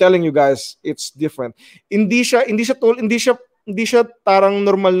 I'm telling you guys, it's different. Hindi siya tarang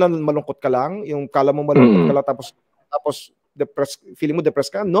normal na malungkot ka lang, yung kala mo malungkot ka lang tapos feeling mo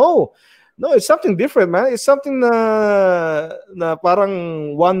depressed ka. No, it's something different, man. It's something na parang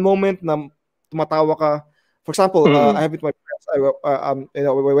one moment na tumatawa ka. For example, I have with my friends.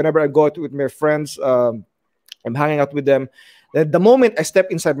 Whenever I go out with my friends, I'm hanging out with them. The moment I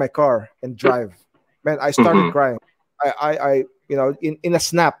step inside my car and drive, man, I started Mm-hmm. crying. I in a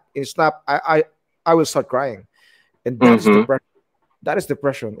snap, I will start crying, and that is Mm-hmm. depression. That is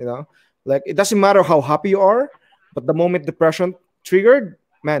depression. Like it doesn't matter how happy you are, but the moment depression triggered,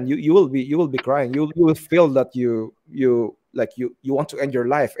 man, you will be crying. You will feel that you want to end your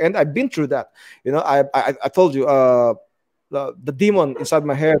life. And I've been through that. I told you, the demon inside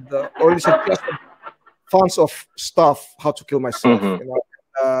my head already suggested tons of stuff how to kill myself. Mm-hmm.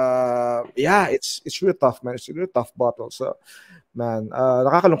 Yeah, it's really tough, man. It's a really tough battle. So, man,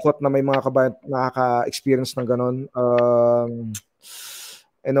 nakakalungkot na may mga kabayan nakaka-experience ng ganun.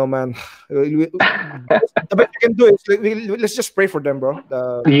 Man, the best you can do is let's just pray for them, bro.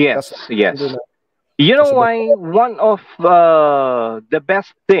 Yes, That's all we can do yes. now. You That's know the best. why? One of the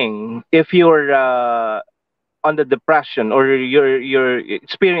best thing if you're on the depression or you're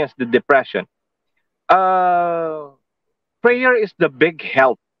experience the depression, uh, prayer is the big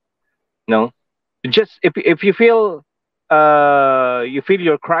help. No, just if you feel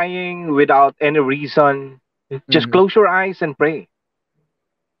you're crying without any reason, just Mhm. close your eyes and pray.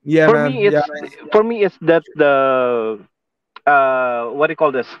 Yeah, For man. me, Yeah. it's that the what do you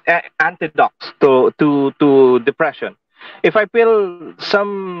call this antidotes to depression. If I feel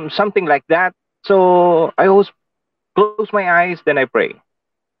something like that, so I always close my eyes, then I pray.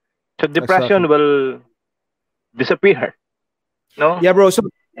 So depression Exactly. will disappear. No. Yeah, bro. So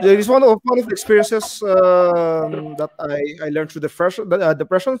there is one of the experiences that I learned through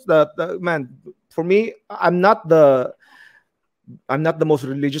depressions that man, for me, I'm not the most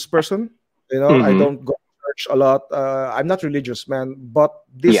religious person. I Mm-hmm. don't go to church a lot. I'm not religious, man. But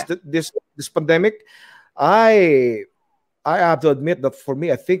this Yeah. this pandemic, I I have to admit that for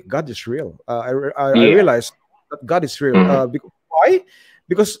me, I think God is real. I Yeah. realize that God is real. Mm-hmm. Why?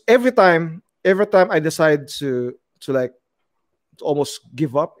 Because every time I decide to like to almost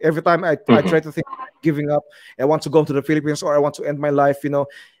give up. Every time I Mm-hmm. try to think giving up, I want to go to the Philippines or I want to end my life.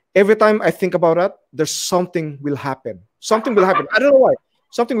 Every time I think about that, there's something will happen. Something will happen. I don't know why.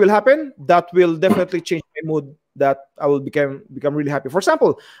 Something will happen that will definitely change my mood. That I will become really happy. For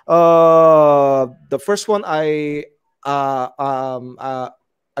example, the first one uh, um, uh,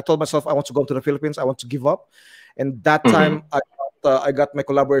 I told myself I want to go to the Philippines. I want to give up, and that Mm-hmm. time I got my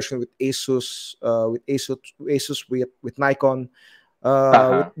collaboration with Asus with Nikon, with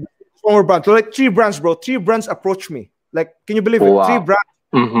Uh-huh. smaller brands. So like three brands, bro. Three brands approach me. Like, can you believe it? Wow. Three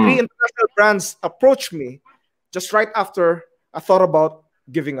Mm-hmm. international brands approached me just right after I thought about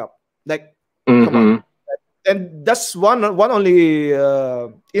giving up. Like, come on. Mm-hmm. And that's one only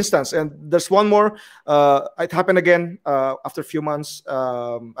instance. And there's one more. It happened again after a few months.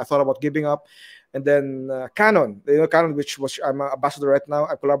 I thought about giving up, and then Canon, Canon, which I'm an ambassador right now.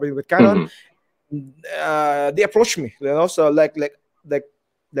 I collaborate with Canon. Mm-hmm. They approached me, so like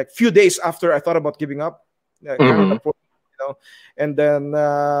few days after I thought about giving up, Canon Mm-hmm. approached me, and then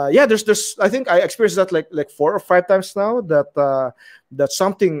yeah, there's I think I experienced that like 4 or 5 times now, that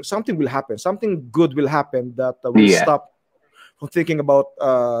something will happen, something good will happen that will Yeah. stop from thinking about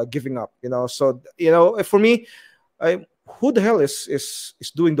giving up, so for me, who the hell is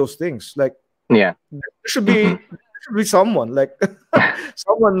doing those things? Like, Yeah. Mm-hmm. there should be someone like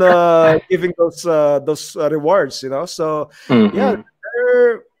someone giving those rewards, so yeah, Mm-hmm.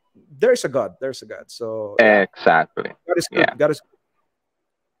 there there's a God, so yeah, Exactly. God is good, Yeah. God is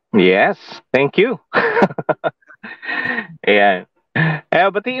Yes. Thank you. Ayan.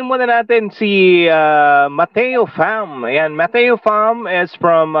 Batiin muna natin si Mateo Pham. Ayan, Mateo Pham is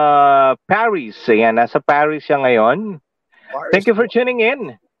from Paris. Ayan, nasa Paris siya ngayon. Paris. Thank you for tuning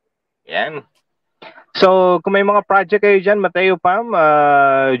in. Ayan. So, kung may mga project kayo dyan, Mateo Pham,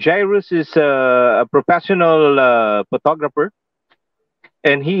 Jairus is a professional photographer,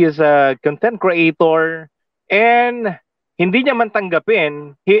 and he is a content creator, and hindi niya man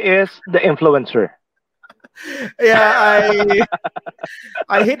tanggapin, he is the influencer. Yeah,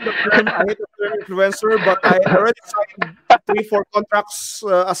 I hate the term influencer, but I already signed 3 4 contracts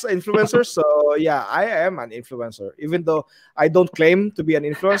as an influencer. So yeah, I am an influencer, even though I don't claim to be an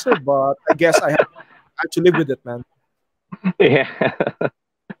influencer, but I guess I have to live with it, man. Yeah.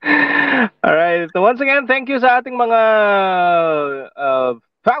 All right. So once again, thank you sa ating mga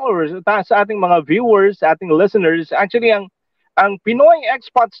followers, sa ating mga viewers, sa ating listeners. Actually, ang Pinoy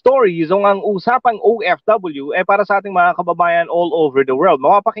Expat Stories o ang Usapang OFW para sa ating mga kababayan all over the world.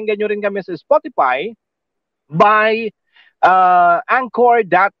 Mapapakinggan nyo rin kami sa Spotify by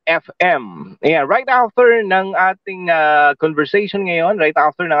Anchor.fm. Yeah, right after ng ating conversation ngayon, right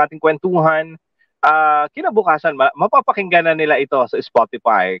after ng ating kwentuhan, kinabukasan, mapapakinggan na nila ito sa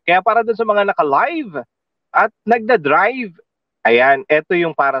Spotify. Kaya para dun sa mga naka-live at nagda-drive, Ayan, ito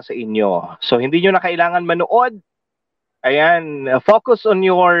yung para sa inyo. So, hindi nyo na kailangan manood. Ayan, focus on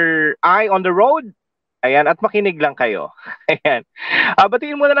your eye on the road. Ayan, at makinig lang kayo. Ayan.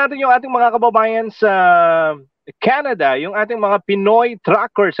 Batiin muna natin yung ating mga kababayan sa Canada, yung ating mga Pinoy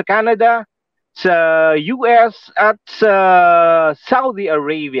trucker sa Canada, sa US at sa Saudi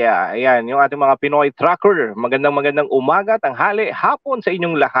Arabia. Ayan, yung ating mga Pinoy trucker. Magandang umaga, tanghali, hapon sa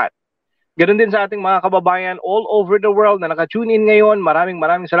inyong lahat. Ganun din sa ating mga kababayan all over the world na naka-tune in ngayon.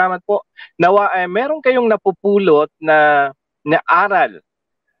 Maraming salamat po. Nawa meron kayong napupulot na aral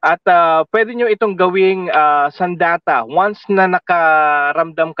at pwede nyo itong gawing sandata once na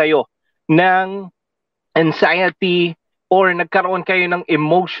nakaramdam kayo ng anxiety or nagkaroon kayo ng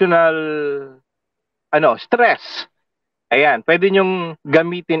emotional stress. Ayan, pwede nyong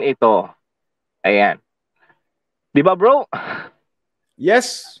gamitin ito. Ayan. Di ba, bro?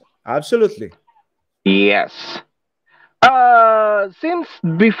 Yes, absolutely. Yes. Since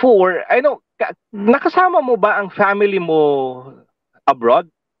before, I know, nakasama mo ba ang family mo abroad?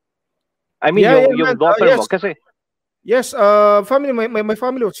 I mean, yung daughter yes. mo. Kasi, yes, family, my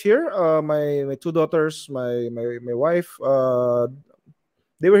family was here. My two daughters, my wife,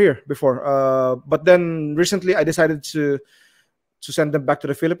 they were here before. But then recently, I decided to send them back to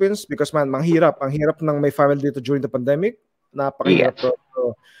the Philippines because man, ang hirap ng may family dito during the pandemic. Napakahirap. yes.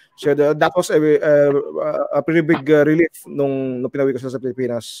 So that was a pretty big relief nung pinawi ko sila sa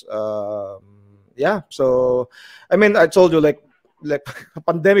Pilipinas. Yeah. So I mean, I told you like a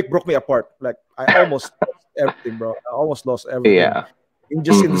pandemic broke me apart. Like I almost lost everything, bro. I almost lost everything. Yeah. In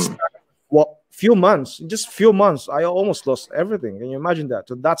this few months, in just few months, I almost lost everything. Can you imagine that?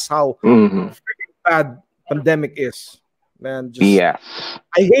 So that's how freaking bad pandemic is, man. Just yes.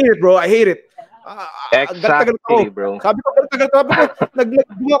 I hate it, bro. I hate it. Exactly, bro. Sabi ko,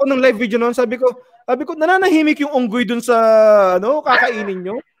 nagbuha ako ng live video noon. Sabi ko, nananahimik yung unggoy dun sa, kakainin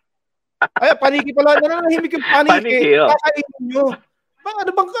nyo. Ay, paniki pala. Nananahimik yung paniki. Kakainin nyo.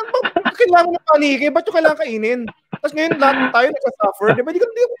 Ano bang kailangan ng paniki? Ba't yung kailangan kainin? Tapos ngayon, lahat tayo nagsasuffer. Diba? Di ko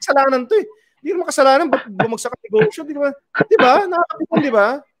kasalanan to eh. Di ko makasalanan. Ba't bumagsak ang negosyo? Di ba? Nakakapipon, di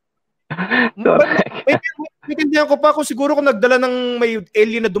ba? Maintindihan ko pa kung siguro kung nagdala ng may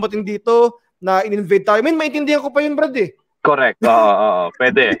alien na dumating dito na in-invade tayo. Maintindihan ko pa yun, Brad eh. Correct. Oo,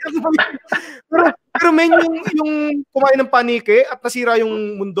 pwede. pero men, yung kumain ng panike at nasira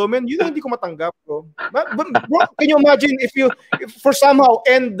yung mundo, men, yun hindi ko matanggap, bro. Bro, can you imagine if for somehow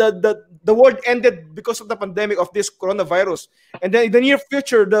the world ended because of the pandemic of this coronavirus, and then in the near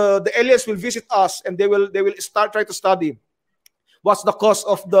future the aliens will visit us and they will try to study what's the cause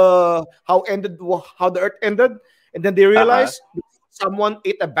of how the earth ended, and then they realize someone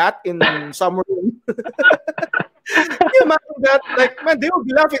ate a bat in some room. Can you imagine that? Like, man, they will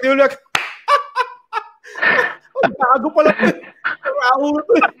be laughing. They will be like, bago pala ito. Rahulo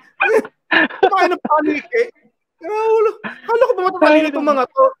ito. Kumain ng panik eh. Rahulo. Kala ko ba matatalino itong mga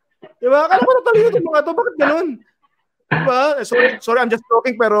to? Diba? Kala ko matatalino itong mga to. Bakit ganun? Diba? Sorry, I'm just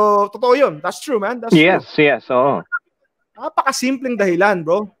talking, pero totoo yun. That's true, man. That's true. Yes. Oo. Napakasimpleng dahilan,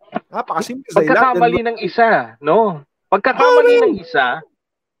 bro. Napakasimpleng dahilan. Pagkakamali ng isa, no? Pagkakamali ng isa,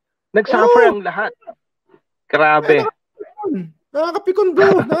 nagsuffer ang lahat. Grabe. Nakakapikon,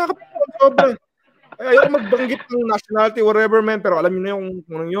 bro. Nakakapikon, sobra. Ayoko magbanggit ng nationality, whatever, man. Pero alam niyo na yung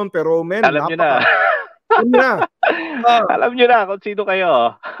yun. Pero, man, alam niyo na. Alam niyo na kung sino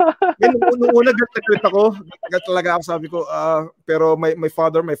kayo. Una, nag-tweet ako. Talaga ako, sabi ko. Pero my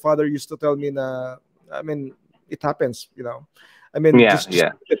father used to tell me na, I mean, it happens, you know. I mean,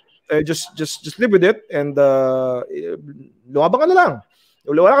 just live with it and lumabang ka na lang.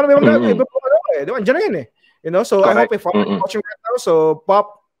 Wala ka na may iba pa eh. Andiyan na yan eh. You know, so correct. I hope if I'm watching right now. So,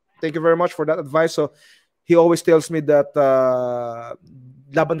 Pop, thank you very much for that advice. So, he always tells me that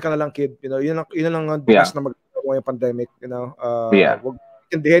laban ka na lang, kid. You know, yun lang ang bukas na magagawa yung pandemic. You know, huwag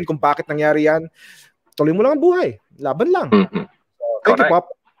intindihin kung bakit nangyari yan. Tuloy mo lang ang buhay. Laban lang. So, thank you, Pop.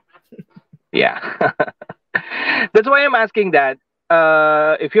 Yeah. That's why I'm asking that.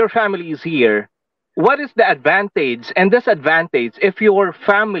 If your family is here, what is the advantage and disadvantage if your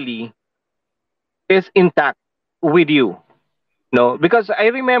family is intact with you? No, because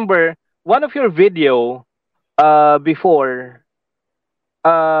I remember one of your video before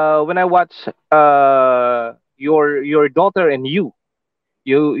when I watched your daughter and you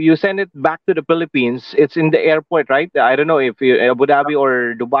send it back to the Philippines. It's in the airport, right? I don't know if Abu Dhabi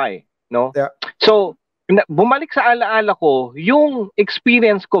or Dubai. No. Yeah. So bumalik sa alaala ko yung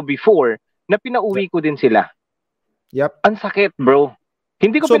experience ko before na pinauwi ko din sila. Yep. Ang sakit, bro.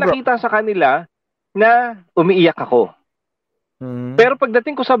 Hindi ko pinakita sa kanila na umiiyak ako. Pero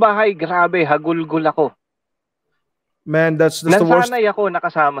pagdating ko sa bahay, grabe, hagulgul ako. Man, that's the worst. Nasanay ako,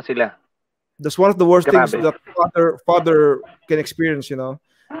 nakasama sila. That's one of the worst things Grabe. that father can experience, you know.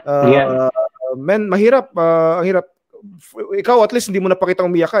 Yan. Man, mahirap. Ang hirap. Ikaw, at least, hindi mo napakitang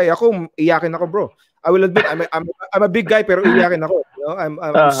umiyak ka. Ako, iyakin ako, bro. I will admit, I'm a big guy, pero iyakin ako. You know?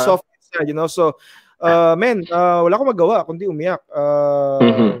 I'm soft inside, you know. So, man, wala akong magawa kundi umiyak.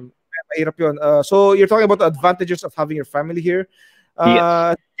 Mahirap yun. So, you're talking about the advantages of having your family here.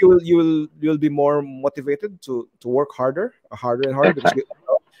 Yes. You'll be more motivated to work harder and harder, Exactly.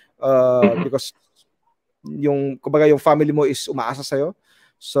 because kumbaga yung family mo is umaasa sa'yo.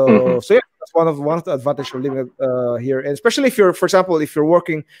 So yeah, that's one of the advantages of living here. And especially if you're, for example, if you're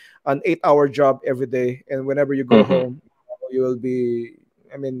working an 8-hour job every day, and whenever you go home, you will be,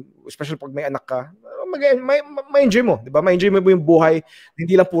 I mean, especially pag may anak ka, may-enjoy mo, di ba? May-enjoy mo yung buhay,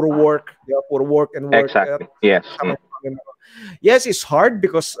 hindi lang puro work, di ba? Puro work and work. Exactly. Yes. Yes, it's hard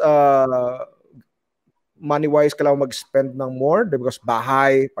because money-wise, kailangan mag-spend ng more because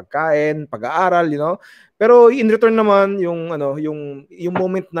bahay, pagkain, pag-aaral, you know. Pero in return naman, yung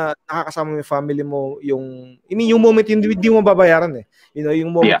moment na nakakasama mo yung family mo, yung moment hindi mo babayaran eh. You know,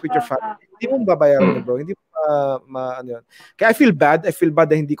 yung moment with your family, hindi mo babayaran eh, bro. Hindi mo ano yun. Kaya I feel bad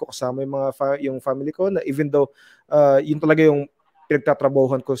na hindi ko kasama yung family ko, na even though yun talaga yung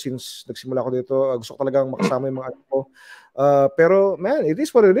pinagtatrabahuhan ko since nagsimula ko dito. Gusto ko talagang makasama yung mga anak ko. Pero man, it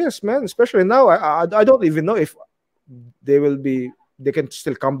is what it is, man. Especially now, I don't even know if they can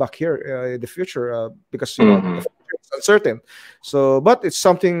still come back here in the future because you know the future is uncertain. So, but it's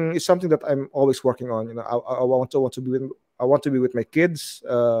something that I'm always working on. You know, I want to be with my kids.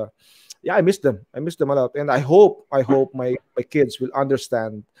 Yeah, I miss them. I miss them a lot, and I hope my kids will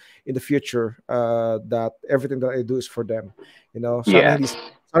understand in the future that everything that I do is for them. You know, sana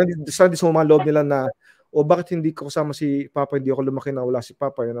hindi sumama loob nila na, bakit hindi ko kasama si Papa, hindi ako lumaki na wala si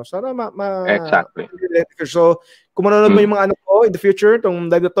Papa, you know. Sana Exactly. So, kung manonood mo yung mga anak ko in the future, itong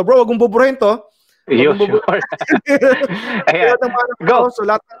live na to, bro, wag mong buburahin to. Sure. Ayan. Go. So,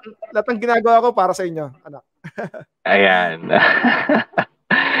 lahat ng ginagawa ko para sa inyo, anak. Ayan.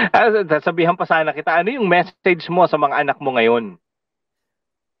 Sabihan pa sana kita, ano yung message mo sa mga anak mo ngayon?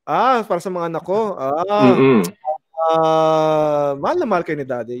 Para sa mga anak ko, mahal na mahal kayo ni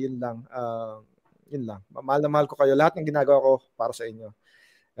Daddy, yun lang. Yun lang. Mahal na mahal ko kayo. Lahat ng ginagawa ko para sa inyo.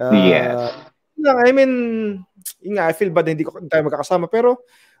 Yes. I mean, I feel bad na hindi tayo magkakasama, pero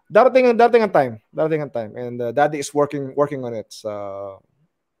darating ang time. And Daddy is working on it. So,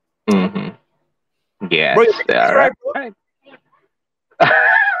 yes. Bro, right, bro?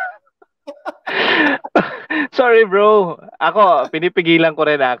 Sorry, bro. Ako, pinipigilan ko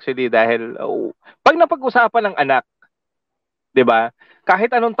rin actually dahil pag napag-usapan ng anak, 'di ba?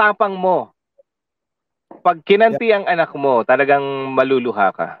 Kahit anong tapang mo, pag kinanti ang anak mo, talagang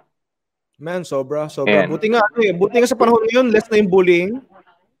maluluha ka. Man, sobra. Buti nga sa panahon ngayon, less na yung bullying.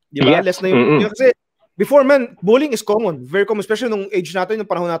 'Di ba? Less na yung bullying. Kasi before, man, bullying is common. Very common, especially nung age natin, nung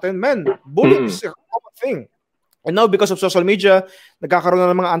panahon natin. Man, bullying is a common thing. And now, because of social media, nagkakaroon na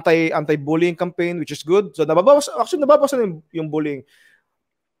ng mga anti-bullying campaign, which is good. So, nababawasan yung bullying.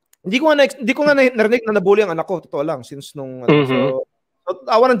 Hindi ko nga narinig na nabully ang anak ko, totoo lang, since nung so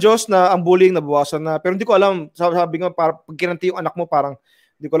awa ng Diyos na ang bullying nabawasan na. Pero hindi ko alam, sabi nga, pag kinanti yung anak mo, parang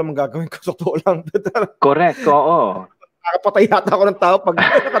hindi ko alam ang gagawin ko, totoo lang. Correct, oo. Nakapatay yata ako ng tao pag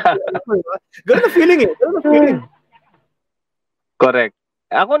nakatay ko. Ganun na feeling eh. Correct.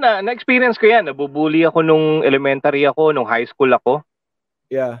 Ako na-experience ko yan. Nabubully ako nung elementary ako, nung high school ako.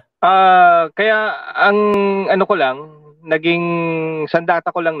 Yeah. Kaya ang ano ko lang, naging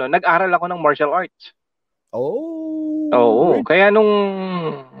sandata ko lang noon, nag-aral ako ng martial arts. Oh. Oo. Kaya nung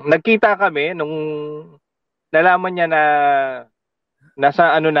nagkita kami, nung nalaman niya na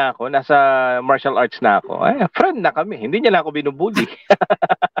nasa martial arts na ako, friend na kami. Hindi niya na ako binubully.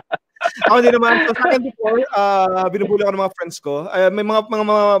 Ako din naman. So, sa akin before, binubuli ako ng mga friends ko. May mga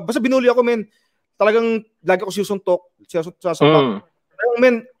basta binuli ako, men. Talagang lagi ako susuntok.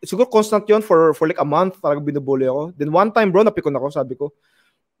 Men, siguro constant yun for like a month. Talagang binubuli ako. Then one time, bro, napikon ako. Sabi ko,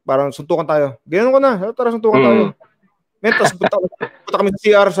 parang suntukan tayo. Ganyan ko na. Tara, suntukan tayo. Men, tapos punta kami sa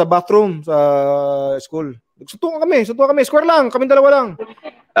CR, sa bathroom, sa school. Suntukan kami. Square lang. Kami dalawa lang.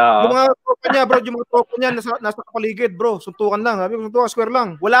 Yung mga tropa niya, nasa paligid, bro. Suntukan lang. Sabi ko, suntukan, square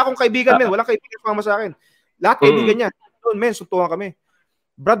lang. Wala akong kaibigan, men. Wala kaibigan sumama sa akin. Lahat kaibigan niya. Doon, men, suntukan kami.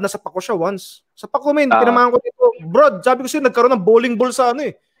 Brad, nasapak ko siya once. Sapak ko, men. Tinamahan ko dito. Brad, sabi ko siya, nagkaroon ng bowling ball sa ano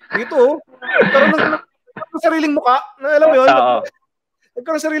eh. Dito, oh. Nagkaroon ng sariling muka. Alam mo yun?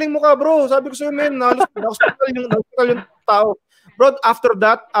 Nagkaroon ng sariling muka, bro. Sabi ko siya, men, na-hospital yung tao. Bro, after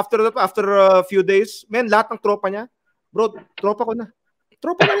a few days, men, lahat ng tropa niya, bro, tropa ko na.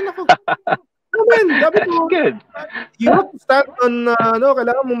 Tropa na rin ako. I mean, sabi That's ko, good. you have to stand on,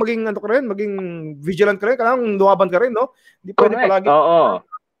 kailangan mo maging, ka rin, maging vigilant ka rin, kailangan lumaban ka rin, no? Hindi pwede Correct. palagi. Oo.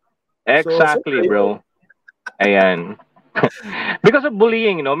 So, Exactly, bro. Ayan. Because of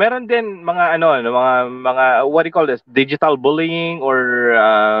bullying, no, meron din mga mga what do you call this, digital bullying or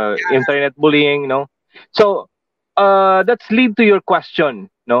internet bullying, no. So that's lead to your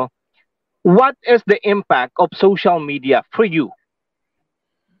question, no. What is the impact of social media for you?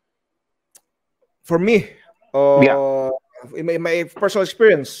 for me, Yeah. in my personal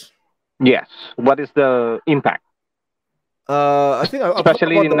experience, Yes. What is the impact, I think I've talked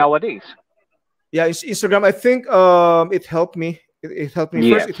especially about that. nowadays? Yeah, Instagram. I think it helped me. It helped me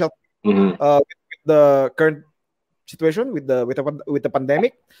first. Yes. It helped Hmm. with the current situation with the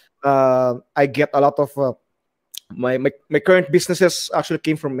pandemic. I get a lot of my current businesses actually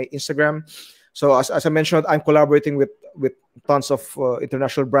came from my Instagram. So as I mentioned, I'm collaborating with tons of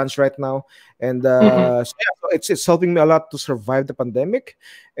international brands right now, and Hmm. so yeah, so it's helping me a lot to survive the pandemic.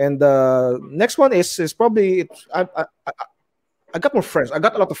 And next one is probably I got more friends. I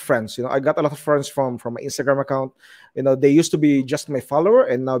got a lot of friends. I got a lot of friends from my Instagram account. They used to be just my follower,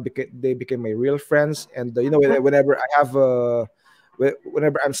 and now they became my real friends. And whenever I have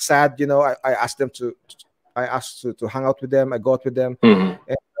whenever I'm sad, I ask them I ask to hang out with them. I go out with them. Hmm.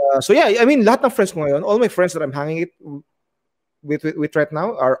 And, so yeah, I mean, lahat ng friends ko ngayon, all my friends that I'm hanging it with right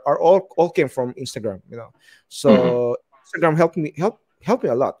now are all came from Instagram. Hmm. So Instagram helped me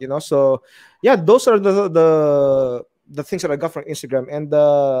a lot. So yeah, those are the things that I got from Instagram. And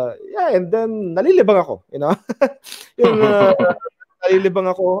yeah, and then nalilibang ako. Yung nalilibang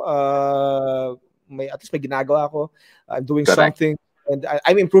ako. At least may ginagawa ako. I'm doing Correct. something, and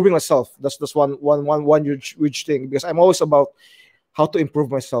I'm improving myself. That's one huge thing, because I'm always about how to improve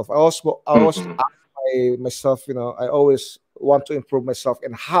myself. I always Hmm. ask myself. I always want to improve myself,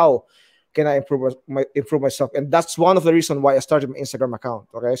 and how can I improve myself? And that's one of the reasons why I started my Instagram account.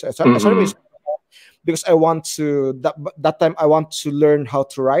 Okay, so I started my Hmm. Instagram because I want to that time I want to learn how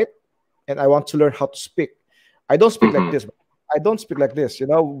to write, and I want to learn how to speak. I don't speak like Hmm. this. I don't speak like this.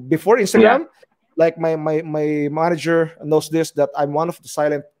 Before Yeah. Instagram, like my manager knows this, that I'm one of the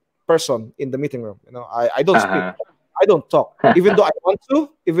silent person in the meeting room. I don't speak. Uh-huh. I don't talk, even though I want to,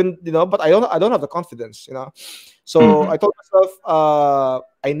 but I don't have the confidence. So Hmm. I told myself,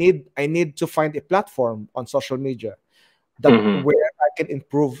 I need to find a platform on social media that Hmm. where I can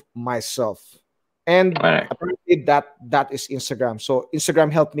improve myself. And All right. apparently that is Instagram. So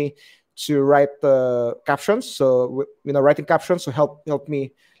Instagram helped me to write captions. So writing captions, so help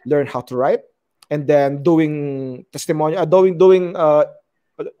me learn how to write. And then doing testimonial, doing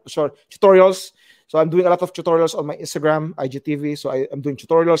sorry, tutorials. So I'm doing a lot of tutorials on my Instagram, IGTV. So I'm doing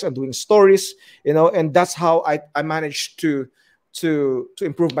tutorials and doing stories, and that's how I managed to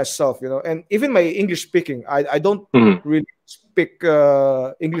improve myself, and even my English speaking. I don't Hmm. really speak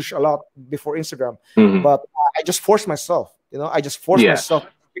English a lot before Instagram, Hmm. but I just force myself. I just force Yes. myself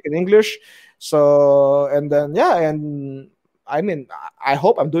to speak in English. So and then yeah, and I mean, I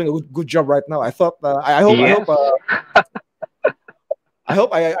hope I'm doing a good job right now. I thought I hope I hope Yes. I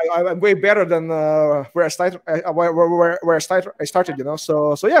hope I'm way better than where I started. Where I started.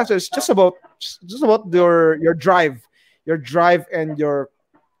 So yeah. So it's just about your drive and your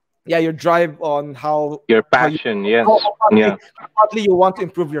drive on Your how you passion. Yes. how Yeah. badly you want to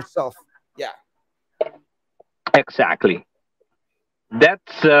improve yourself. Yeah. Exactly.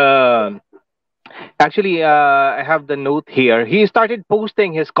 That's actually I have the note here. He started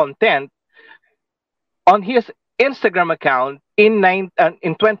posting his content on his Instagram account in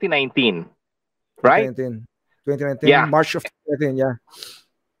 2019, right? 2019, 2019, Yeah. March of 2019. Yeah.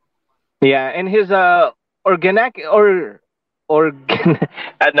 Yeah, and his organic or organ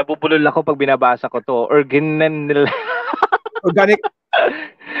nabubulol ako pag binabasa ko to. Organic.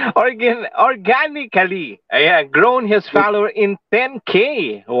 Organically. Ayan, grown his follower in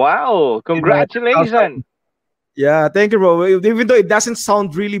 10K. Wow, Yeah, congratulations. 10,000. Yeah, thank you, bro. Even though it doesn't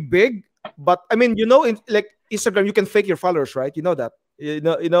sound really big, but I mean, in like Instagram, you can fake your followers, right? You know that.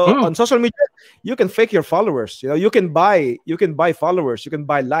 Mm. On social media, you can fake your followers. You can buy followers, you can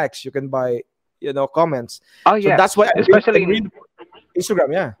buy likes, you can buy, comments. Oh So yes, that's why especially I'm really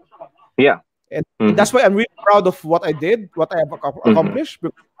Instagram, yeah. yeah. And Mhm. that's why I'm really proud of what I did, what I have Mhm. accomplished.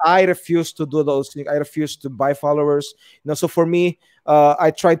 Because I refuse to do those things. I refuse to buy followers. So for me,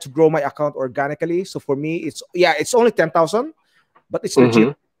 I tried to grow my account organically. So for me, it's only 10,000, but it's Mhm.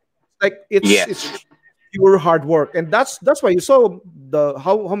 legit. Like it's Yes. pure hard work, and that's why you saw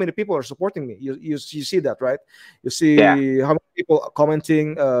how many people are supporting me. You see that, right? You Yeah. see how many people are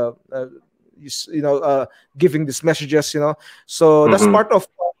commenting, giving these messages. So that's Mhm. part of.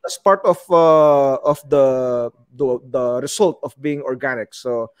 that's part of the result of being organic.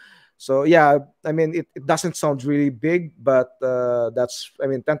 So yeah, I mean, it doesn't sound really big, but that's, I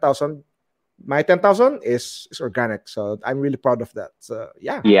mean, 10,000. My 10,000 is organic, so I'm really proud of that. So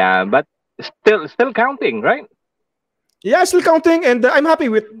yeah. Yeah, but still counting, right? Yeah, still counting, and I'm happy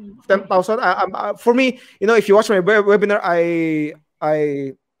with 10,000. For me, if you watch my webinar,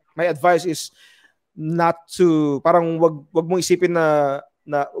 I my advice is not to, parang wag mong isipin na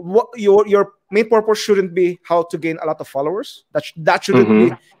your main purpose shouldn't be how to gain a lot of followers. That shouldn't Mm-hmm.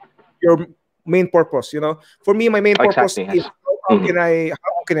 be your main purpose. For me, my main purpose Exactly. is Yes.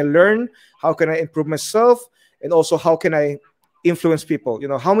 how can I learn, how can I improve myself, and also how can I influence people.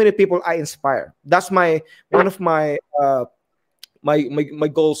 How many people I inspire. That's one of my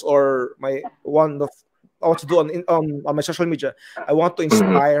goals, or my one of I want to do on my social media. I want to Mm-hmm.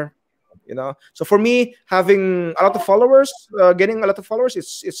 inspire. So for me, having a lot of followers, getting a lot of followers,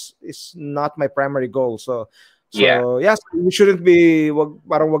 it's not my primary goal. So Yeah. yes, you shouldn't be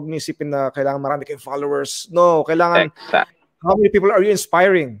parang wag niyo isipin na kailangan marami kayong followers. No, kailangan Exact. how many people are you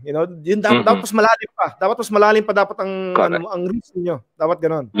inspiring? Yun dapat Mm-hmm. mas malalim pa. Dapat ang Correct. ang reach niyo. Dapat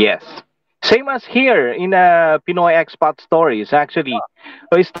ganon. Yes. Same as here in Pinoy Expat Stories. Actually,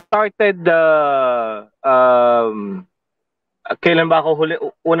 I started kailan ba ako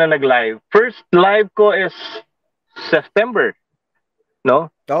una nag-live? First live ko is September,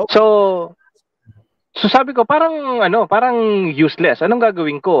 no? Oh, So sabi ko parang useless. Anong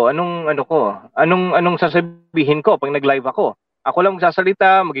gagawin ko? Anong sasabihin ko pag nag-live ako? Ako lang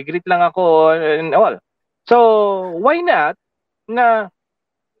magsasalita, magigreet lang ako and all. So, why not na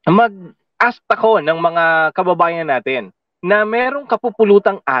mag-ask ako ng mga kababayan natin na merong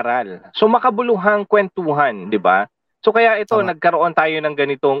kapupulutang aral. So makabuluhang kwentuhan, 'di ba? So kaya ito tama. nagkaroon tayo ng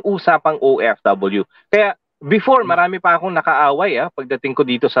ganitong usapang OFW. Kaya before marami pa akong nakaaway pagdating ko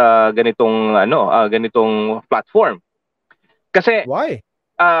dito sa ganitong platform. Kasi Why?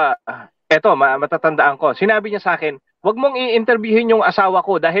 eto matatandaan ko. Sinabi niya sa akin, "Huwag mong i-interviewin yung asawa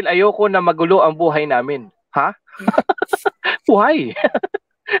ko dahil ayoko na magulo ang buhay namin." Ha? Why?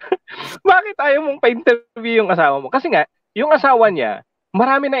 Bakit ayaw mong pa-interview yung asawa mo? Kasi nga, yung asawa niya,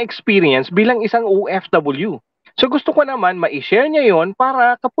 marami na experience bilang isang OFW. So gusto ko naman ma-share niya yon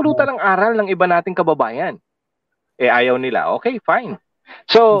para kapulutan ng aral ng iba nating kababayan. Ayaw nila. Okay, fine.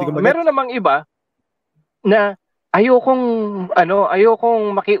 Hindi So, ko meron magets. namang iba na ayokong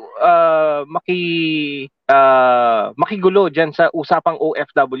makigulo diyan sa usapang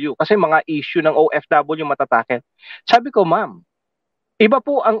OFW kasi mga issue ng OFW matatakil. Sabi ko, ma'am, iba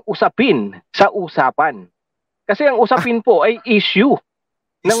po ang usapin sa usapan. Kasi ang usapin po ay issue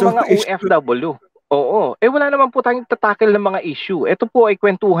ng mga OFW. Oo. Wala naman po tayong tatakil ng mga issue. Ito po ay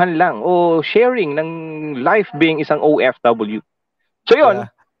kwentuhan lang o sharing ng life being isang OFW. So, yun. Yeah.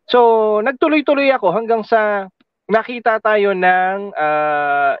 So, nagtuloy-tuloy ako hanggang sa nakita tayo ng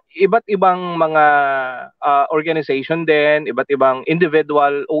iba't ibang mga organization din, iba't ibang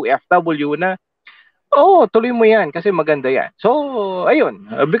individual OFW na tuloy mo yan kasi maganda yan. So,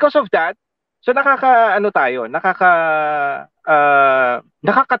 ayun. Because of that, so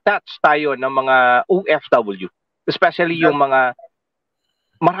nakaka-touch tayo ng mga OFW. Especially yung mga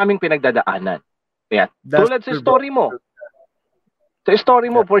maraming pinagdadaanan. Yeah. Tulad sa story mo. Sa story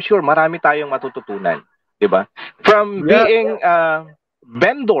mo, for sure, marami tayong matututunan. Diba? From being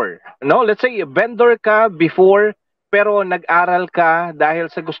vendor. No? Let's say, vendor ka before, pero nag-aral ka dahil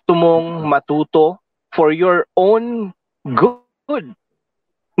sa gusto mong matuto for your own good.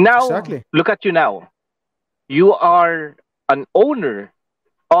 Now, look at you now. You are an owner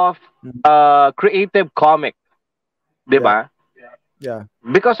of creative comic. Diba? Yeah.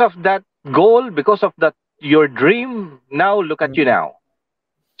 Because of that goal, because of that your dream, now look at you now.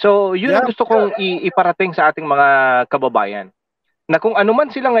 So, yun ang gusto kong iparating sa ating mga kababayan. Na kung ano man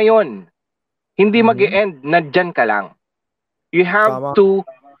sila ngayon, hindi mag-e-end na dyan ka lang. You have to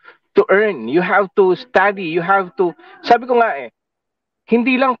earn. You have to study. You have to... Sabi ko nga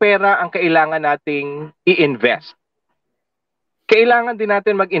hindi lang pera ang kailangan nating i-invest. Kailangan din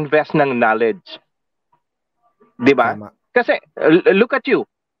natin mag-invest ng knowledge. Diba? Kasi, look at you.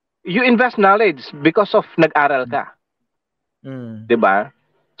 You invest knowledge because of nag-aral ka. Diba?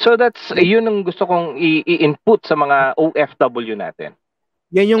 So that's yun ang gusto kong i-input sa mga OFW natin.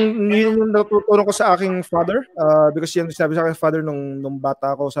 Yan yung natutunan ko sa aking father, because yan sabi sa aking father nung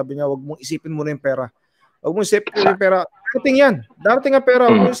bata ako, sabi niya, wag mong isipin muna yung pera. Wag mong isipin yung pera. Darating ang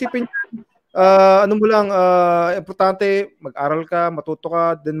pera, wag mong isipin ano mo lang, importante mag-aral ka, matuto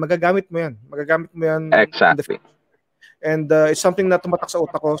ka, then magagamit mo yan. Exactly. And it's something na tumatak sa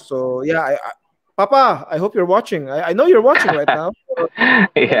utak ko. So yeah, Papa, I hope you're watching. I know you're watching right now. So,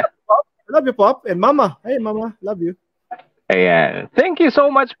 Yeah. I love you, Pop. And Mama. Hey, Mama. Love you. Ayan. Thank you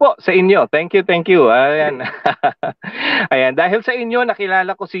so much po sa inyo. Thank you, thank you. Ayan. Ayan. Dahil sa inyo,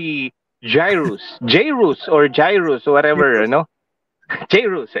 nakilala ko si Jairus or Jairus, whatever, ano?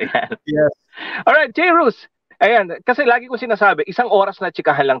 Jairus. Ayan. Yes. Alright, Jairus. Ayan. Kasi lagi ko sinasabi, isang oras na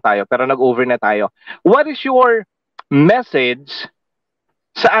chikahan lang tayo, pero nag-over na tayo. What is your message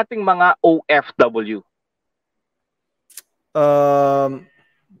sa ating mga OFW?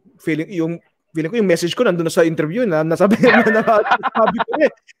 Feeling ko yung message ko nandun na sa interview na nasabi nasabi ko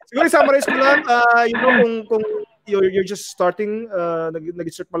eh. Siguro summarize ko lang, kung you're just starting,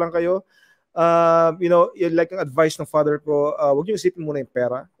 nag-start pa lang kayo, yung like ang advice ng father ko, huwag niyo isipin muna yung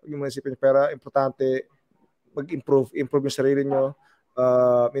pera. Huwag niyo muna isipin yung pera. Importante, improve yung sarili niyo.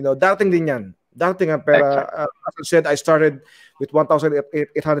 Darating din yan. Darating ang pera. As I said, I started with 1,800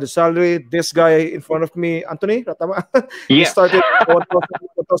 salary. This guy in front of me, Anthony, tama? He started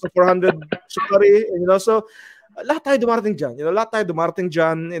 1,400 salary. So lahat tayo dumarating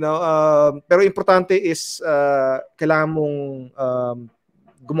dyan. Pero importante is kailangan mong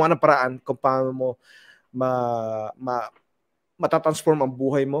gumawa ng paraan kung paano mo matatransform ang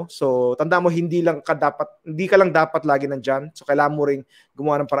buhay mo. So, tanda mo, hindi ka lang dapat lagi nandyan. So, kailangan mo ring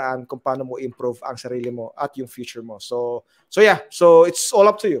gumawa ng paraan kung paano mo improve ang sarili mo at yung future mo. So yeah. So, it's all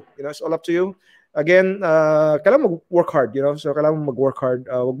up to you. It's all up to you. Again, kailangan mag-work hard, So, kailangan mo mag-work hard.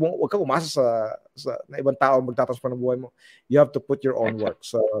 Wag kang umasa na ibang tao magtatransform ng buhay mo. You have to put your own work.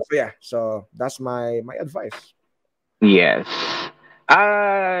 So yeah. So, that's my advice. Yes.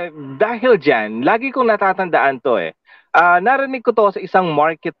 Dahil dyan, lagi kong natatandaan to eh. Narinig ko to sa isang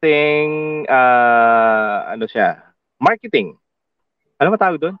marketing, marketing. Ano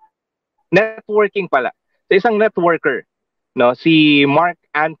matawag doon? Networking pala. Sa isang networker, no, si Mark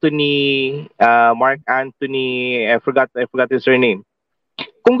Anthony, I forgot his surname.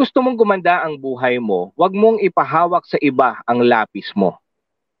 Kung gusto mong gumanda ang buhay mo, wag mong ipahawak sa iba ang lapis mo.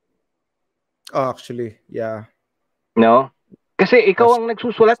 Oh, actually, yeah. No? Kasi ikaw ang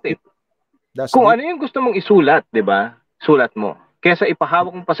nagsusulat eh. Kung ano yung gusto mong isulat, 'di ba? Sulat mo. Kaysa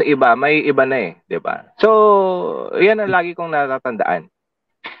ipahawak mo pa sa iba, may iba na eh, 'di ba? So, 'yan ang lagi kong natatandaan.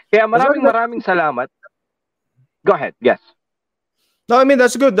 Kaya maraming salamat. Go ahead. Yes. No, I mean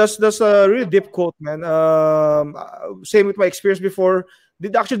that's good. That's a really deep quote, man. Same with my experience before.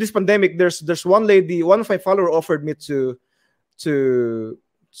 Actually, this pandemic, there's one lady, one of my followers offered me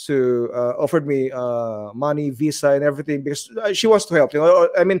offered me money, visa, and everything because she wants to help.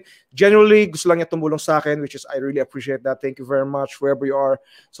 I mean, generally, gusto lang niya tumulong sa akin, which is I really appreciate that. Thank you very much, wherever you are.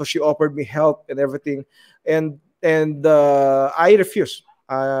 So she offered me help and everything, and I refused.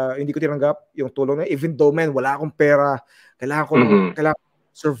 Hindi ko tinanggap yung tulong niya, even though, man, wala akong pera, kailangan ko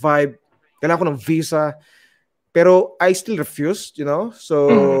survive, kailangan ko ng visa, pero I still refused,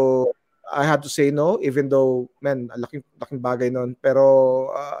 So I had to say no, even though, man, laking bagay nun.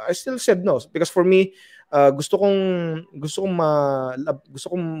 Pero I still said no because for me, gusto kong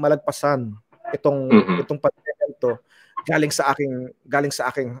malagpasan itong pandemic to galing sa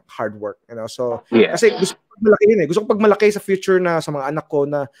aking hard work, So kasi gusto ko pagmalaki sa future na sa mga anak ko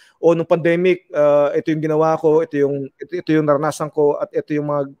na nung pandemic, ito yung ginawa ko, ito yung naranasan ko at ito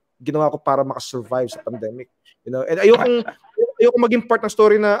yung mga ginawa ko para makasurvive sa pandemic, And ayoko maging part ng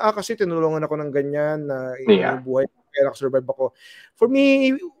story na kasi tinulungan ako ng ganyan na yung buhay kaya nakasurvive ako. For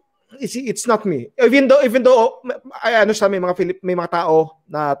me, it's not me. Even though I understand may mga tao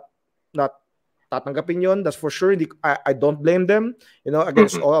na tatanggapin yon, that's for sure. I don't blame them. Again,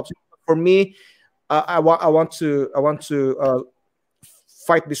 it's all up to you. For me, I want to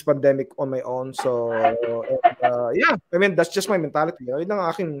fight this pandemic on my own. So yeah, I mean that's just my mentality. Yun ang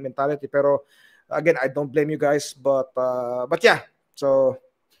aking mentality. Pero again, I don't blame you guys, but yeah. So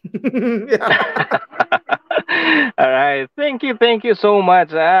yeah. All right. Thank you so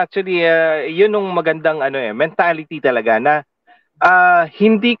much. Actually, yun yung magandang mentality talaga na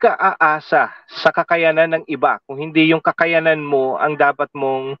hindi ka aasa sa kakayanan ng iba kung hindi yung kakayanan mo ang dapat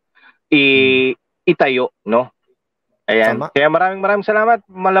mong itayo, no? Ayan. Tama. Kaya maraming salamat.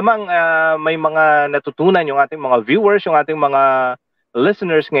 Malamang may mga natutunan yung ating mga viewers, yung ating mga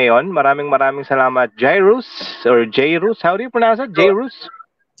listeners ngayon. Maraming salamat, Jairus. How do you pronounce it? Jairus.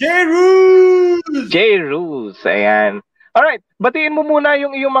 Ayan. Alright. Batiin mo muna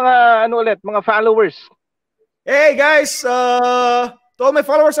yung iyong mga mga followers. Hey guys, to all my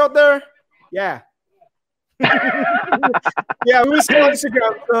followers out there, yeah. Yeah, we will see on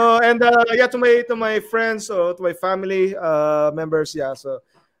Instagram. So, and yeah, to my friends, to my family members, yeah. So,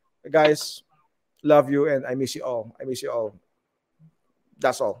 guys, love you and I miss you all.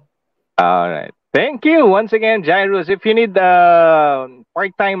 That's all. All right. Thank you once again, Jairus. If you need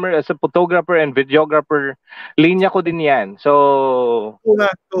part-timer as a photographer and videographer, linya ko din yan. So,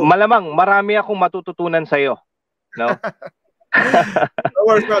 Una, go. malamang marami akong matututunan sa'yo. No? No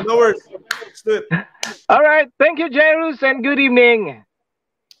worries, man. No worries. Let's do it. All right. Thank you, Jairus, and good evening.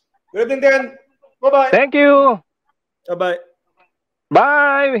 Good evening, Dan. Bye-bye. Thank you. Bye-bye.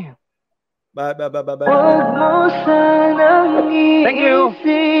 Bye. Bye, bye, bye, bye, bye. Huwag mo sanang Thank you.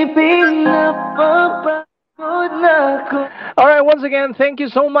 iisipin na papagod na ako. All right. Once again, thank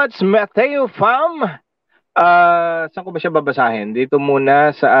you so much, Mateo Pham. Saan ko ba siya babasahin? Dito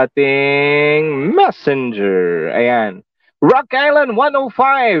muna sa ating messenger. Ayan. Rock Island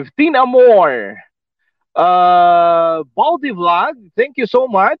 105, Tina Moore. Baldy Vlog, thank you so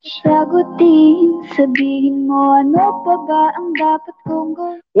much. Sagutin, sabihin mo ano pa ba ang dapat kong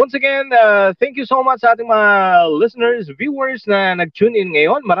gawin? Once again, thank you so much sa ating mga listeners, viewers na nag-tune in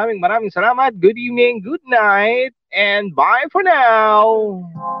ngayon. Maraming salamat. Good evening, good night, and bye for now.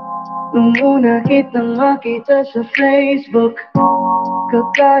 Nung una kitang makita sa Facebook,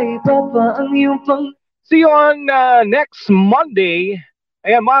 kakaiba pa ang iyong pang... See you on next Monday.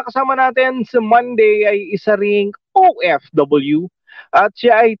 Ayan, mga kasama natin sa Monday ay isa ring OFW at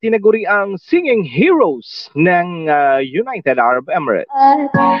siya ay tinaguri ang Singing Heroes ng United Arab Emirates.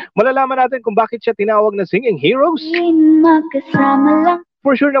 Malalaman natin kung bakit siya tinawag na Singing Heroes. Magkasama lang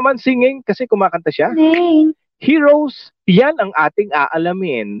For sure naman singing kasi kumakanta siya. din. Heroes, yan ang ating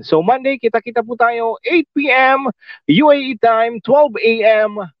aalamin. So Monday, kita-kita po tayo 8 p.m. UAE time, 12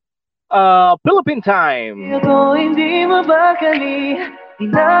 a.m. Philippine time. Ako hindi mabakali,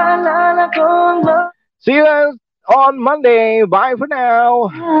 inaalala ko ang See you guys on Monday. Bye for now.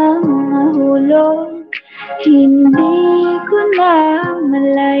 Ang mahulog, hindi ko na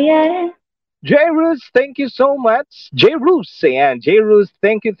malaya. Jairus, thank you so much. Jairus, ayan. Jairus,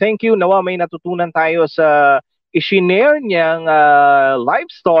 thank you. Nawa may natutunan tayo sa i-share niyang life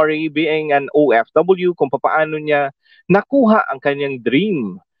story being an OFW kung paano niya nakuha ang kanyang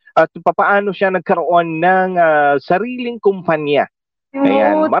dream at paano siya nagkaroon ng sariling kumpanya.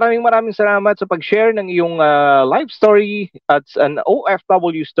 Ayan, maraming salamat sa pag-share ng iyong life story at an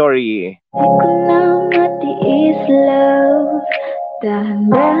OFW story. Di ko na matiis, love.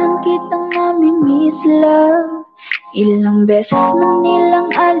 Dahan-dahan kitang mamimiss, love. Ilang beses man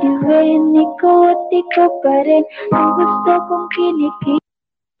nilang aliwin, ikaw at ikaw pa rin ang gusto kong kinikip.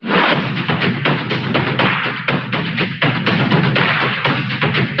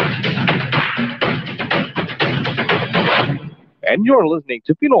 And you're listening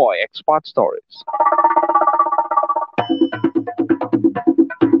to Pinoy Expat Stories.